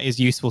 that is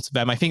useful to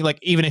them. I think like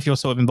even if you're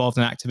sort of involved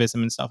in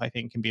activism and stuff, I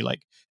think can be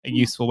like a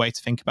useful way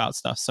to think about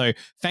stuff. So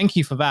thank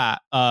you for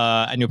that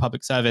and your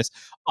public service.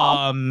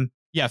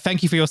 Yeah,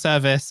 thank you for your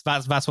service.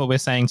 That's what we're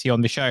saying to you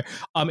on the show.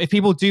 If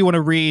people do want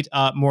to read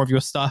more of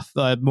your stuff,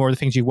 more of the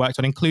things you've worked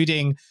on,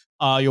 including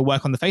your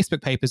work on the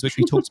Facebook papers, which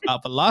we talked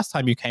about the last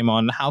time you came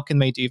on, how can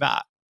they do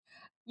that?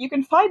 You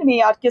can find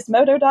me at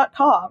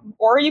gizmodo.com,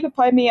 or you can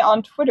find me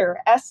on Twitter,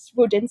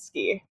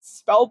 S.Wodinsky,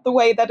 spelled the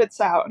way that it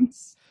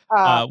sounds.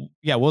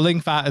 We'll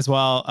link that as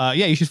well.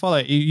 You should follow.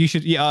 You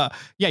should. You're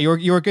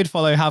a good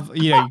follow.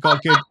 You've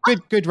got a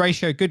good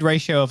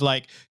ratio of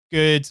like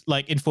good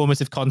like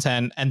informative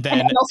content, and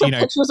then also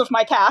pictures of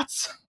my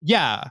cats.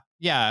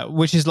 Yeah,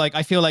 which is like,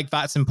 I feel like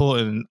that's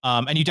important.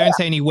 And you don't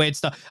say any weird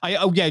stuff.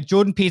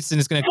 Jordan Peterson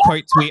is going to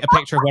quote tweet a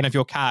picture of one of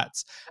your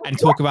cats and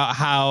talk about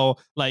how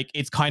like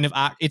it's kind of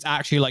it's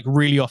actually like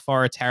really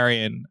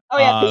authoritarian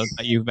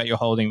that you're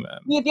holding them.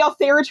 Yeah, the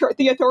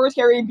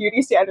authoritarian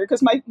beauty standard,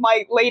 because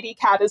my lady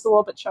cat is a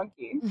little bit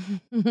chunky.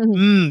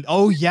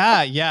 Oh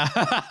yeah.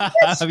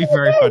 That'd be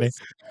very funny.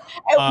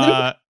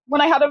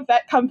 When I had a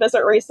vet come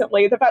visit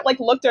recently, the vet like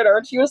looked at her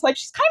and she was like,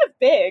 she's kind of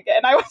big,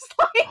 and I was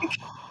like,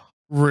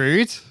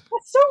 rude.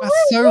 That's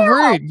so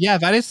rude. Yeah,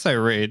 that is so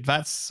rude.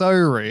 That's so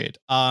rude.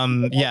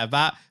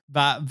 That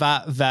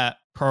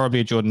probably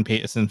a Jordan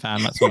Peterson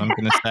fan. That's what I'm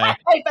going to say.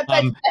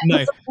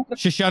 No,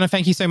 Shoshana,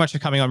 thank you so much for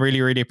coming on. Really,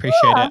 really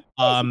appreciate it.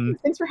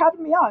 Thanks for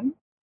having me on.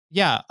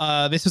 Yeah,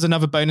 this was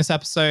another bonus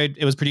episode.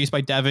 It was produced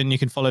by Devon. You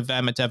can follow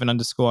them at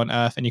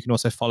Devon_on_Earth, and you can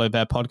also follow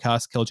their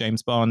podcast, Kill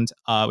James Bond,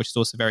 which is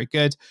also very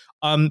good.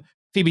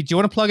 Phoebe, do you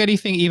want to plug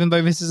anything, even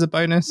though this is a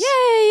bonus?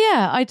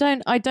 Yeah. I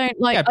don't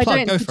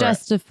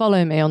suggest to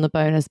follow me on the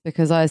bonus,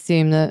 because I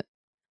assume that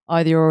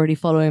either you're already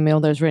following me or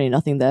there's really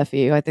nothing there for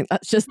you. I think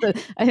that's just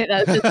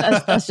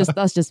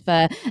that's just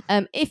fair.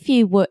 If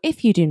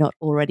you do not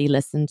already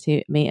listen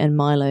to me and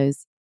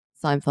Milo's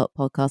Seinfeld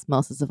podcast,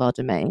 Masters of Our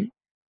Domain,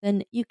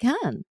 then you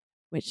can,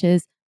 which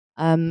is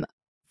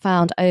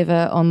found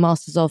over on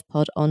Masters of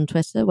Pod on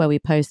Twitter, where we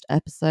post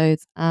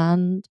episodes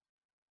and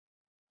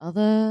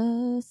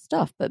other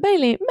stuff, but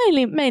mainly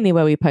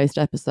where we post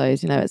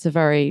episodes. It's a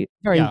very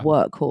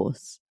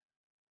workhorse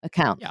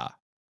account.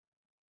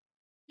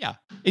 Yeah,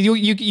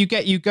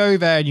 you go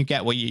there and you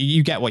get what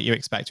you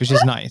expect, which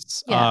is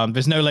nice.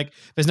 There's no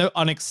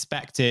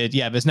unexpected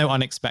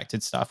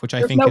stuff, which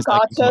I think is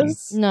like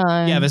gotchas.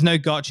 There's no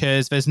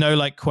gotchas. There's no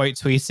like quote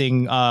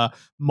tweeting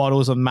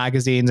models on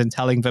magazines and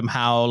telling them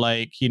how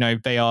like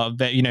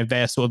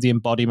they're sort of the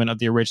embodiment of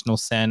the original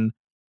sin.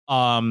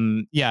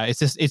 It's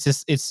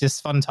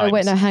just fun times. Oh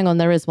wait, no, hang on,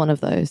 there is one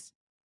of those.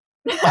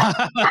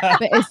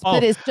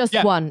 but it's just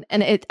one,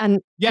 and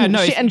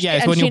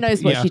she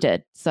knows what she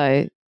did.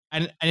 So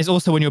and it's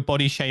also when you're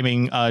body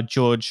shaming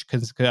George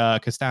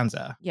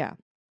Costanza. Yeah,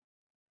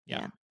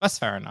 that's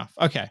fair enough.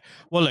 Okay,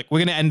 well look, we're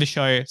gonna end the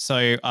show.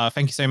 So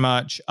thank you so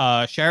much.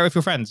 Share it with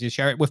your friends. You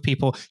share it with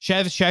people.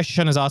 Share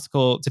Shoshana's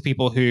article to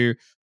people who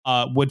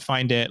would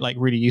find it like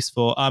really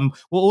useful.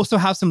 We'll also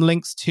have some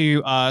links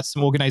to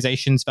some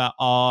organizations that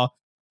are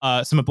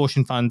some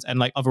abortion funds and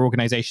like other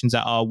organizations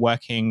that are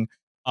working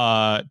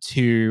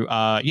to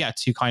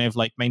kind of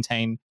like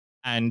maintain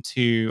and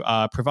to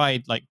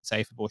provide like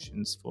safe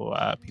abortions for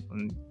people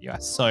in the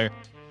US. So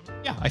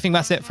yeah, I think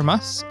that's it from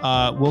us.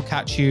 We'll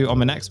catch you on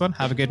the next one.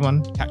 Have a good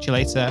one. Catch you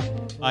later.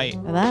 Bye.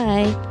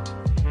 Bye.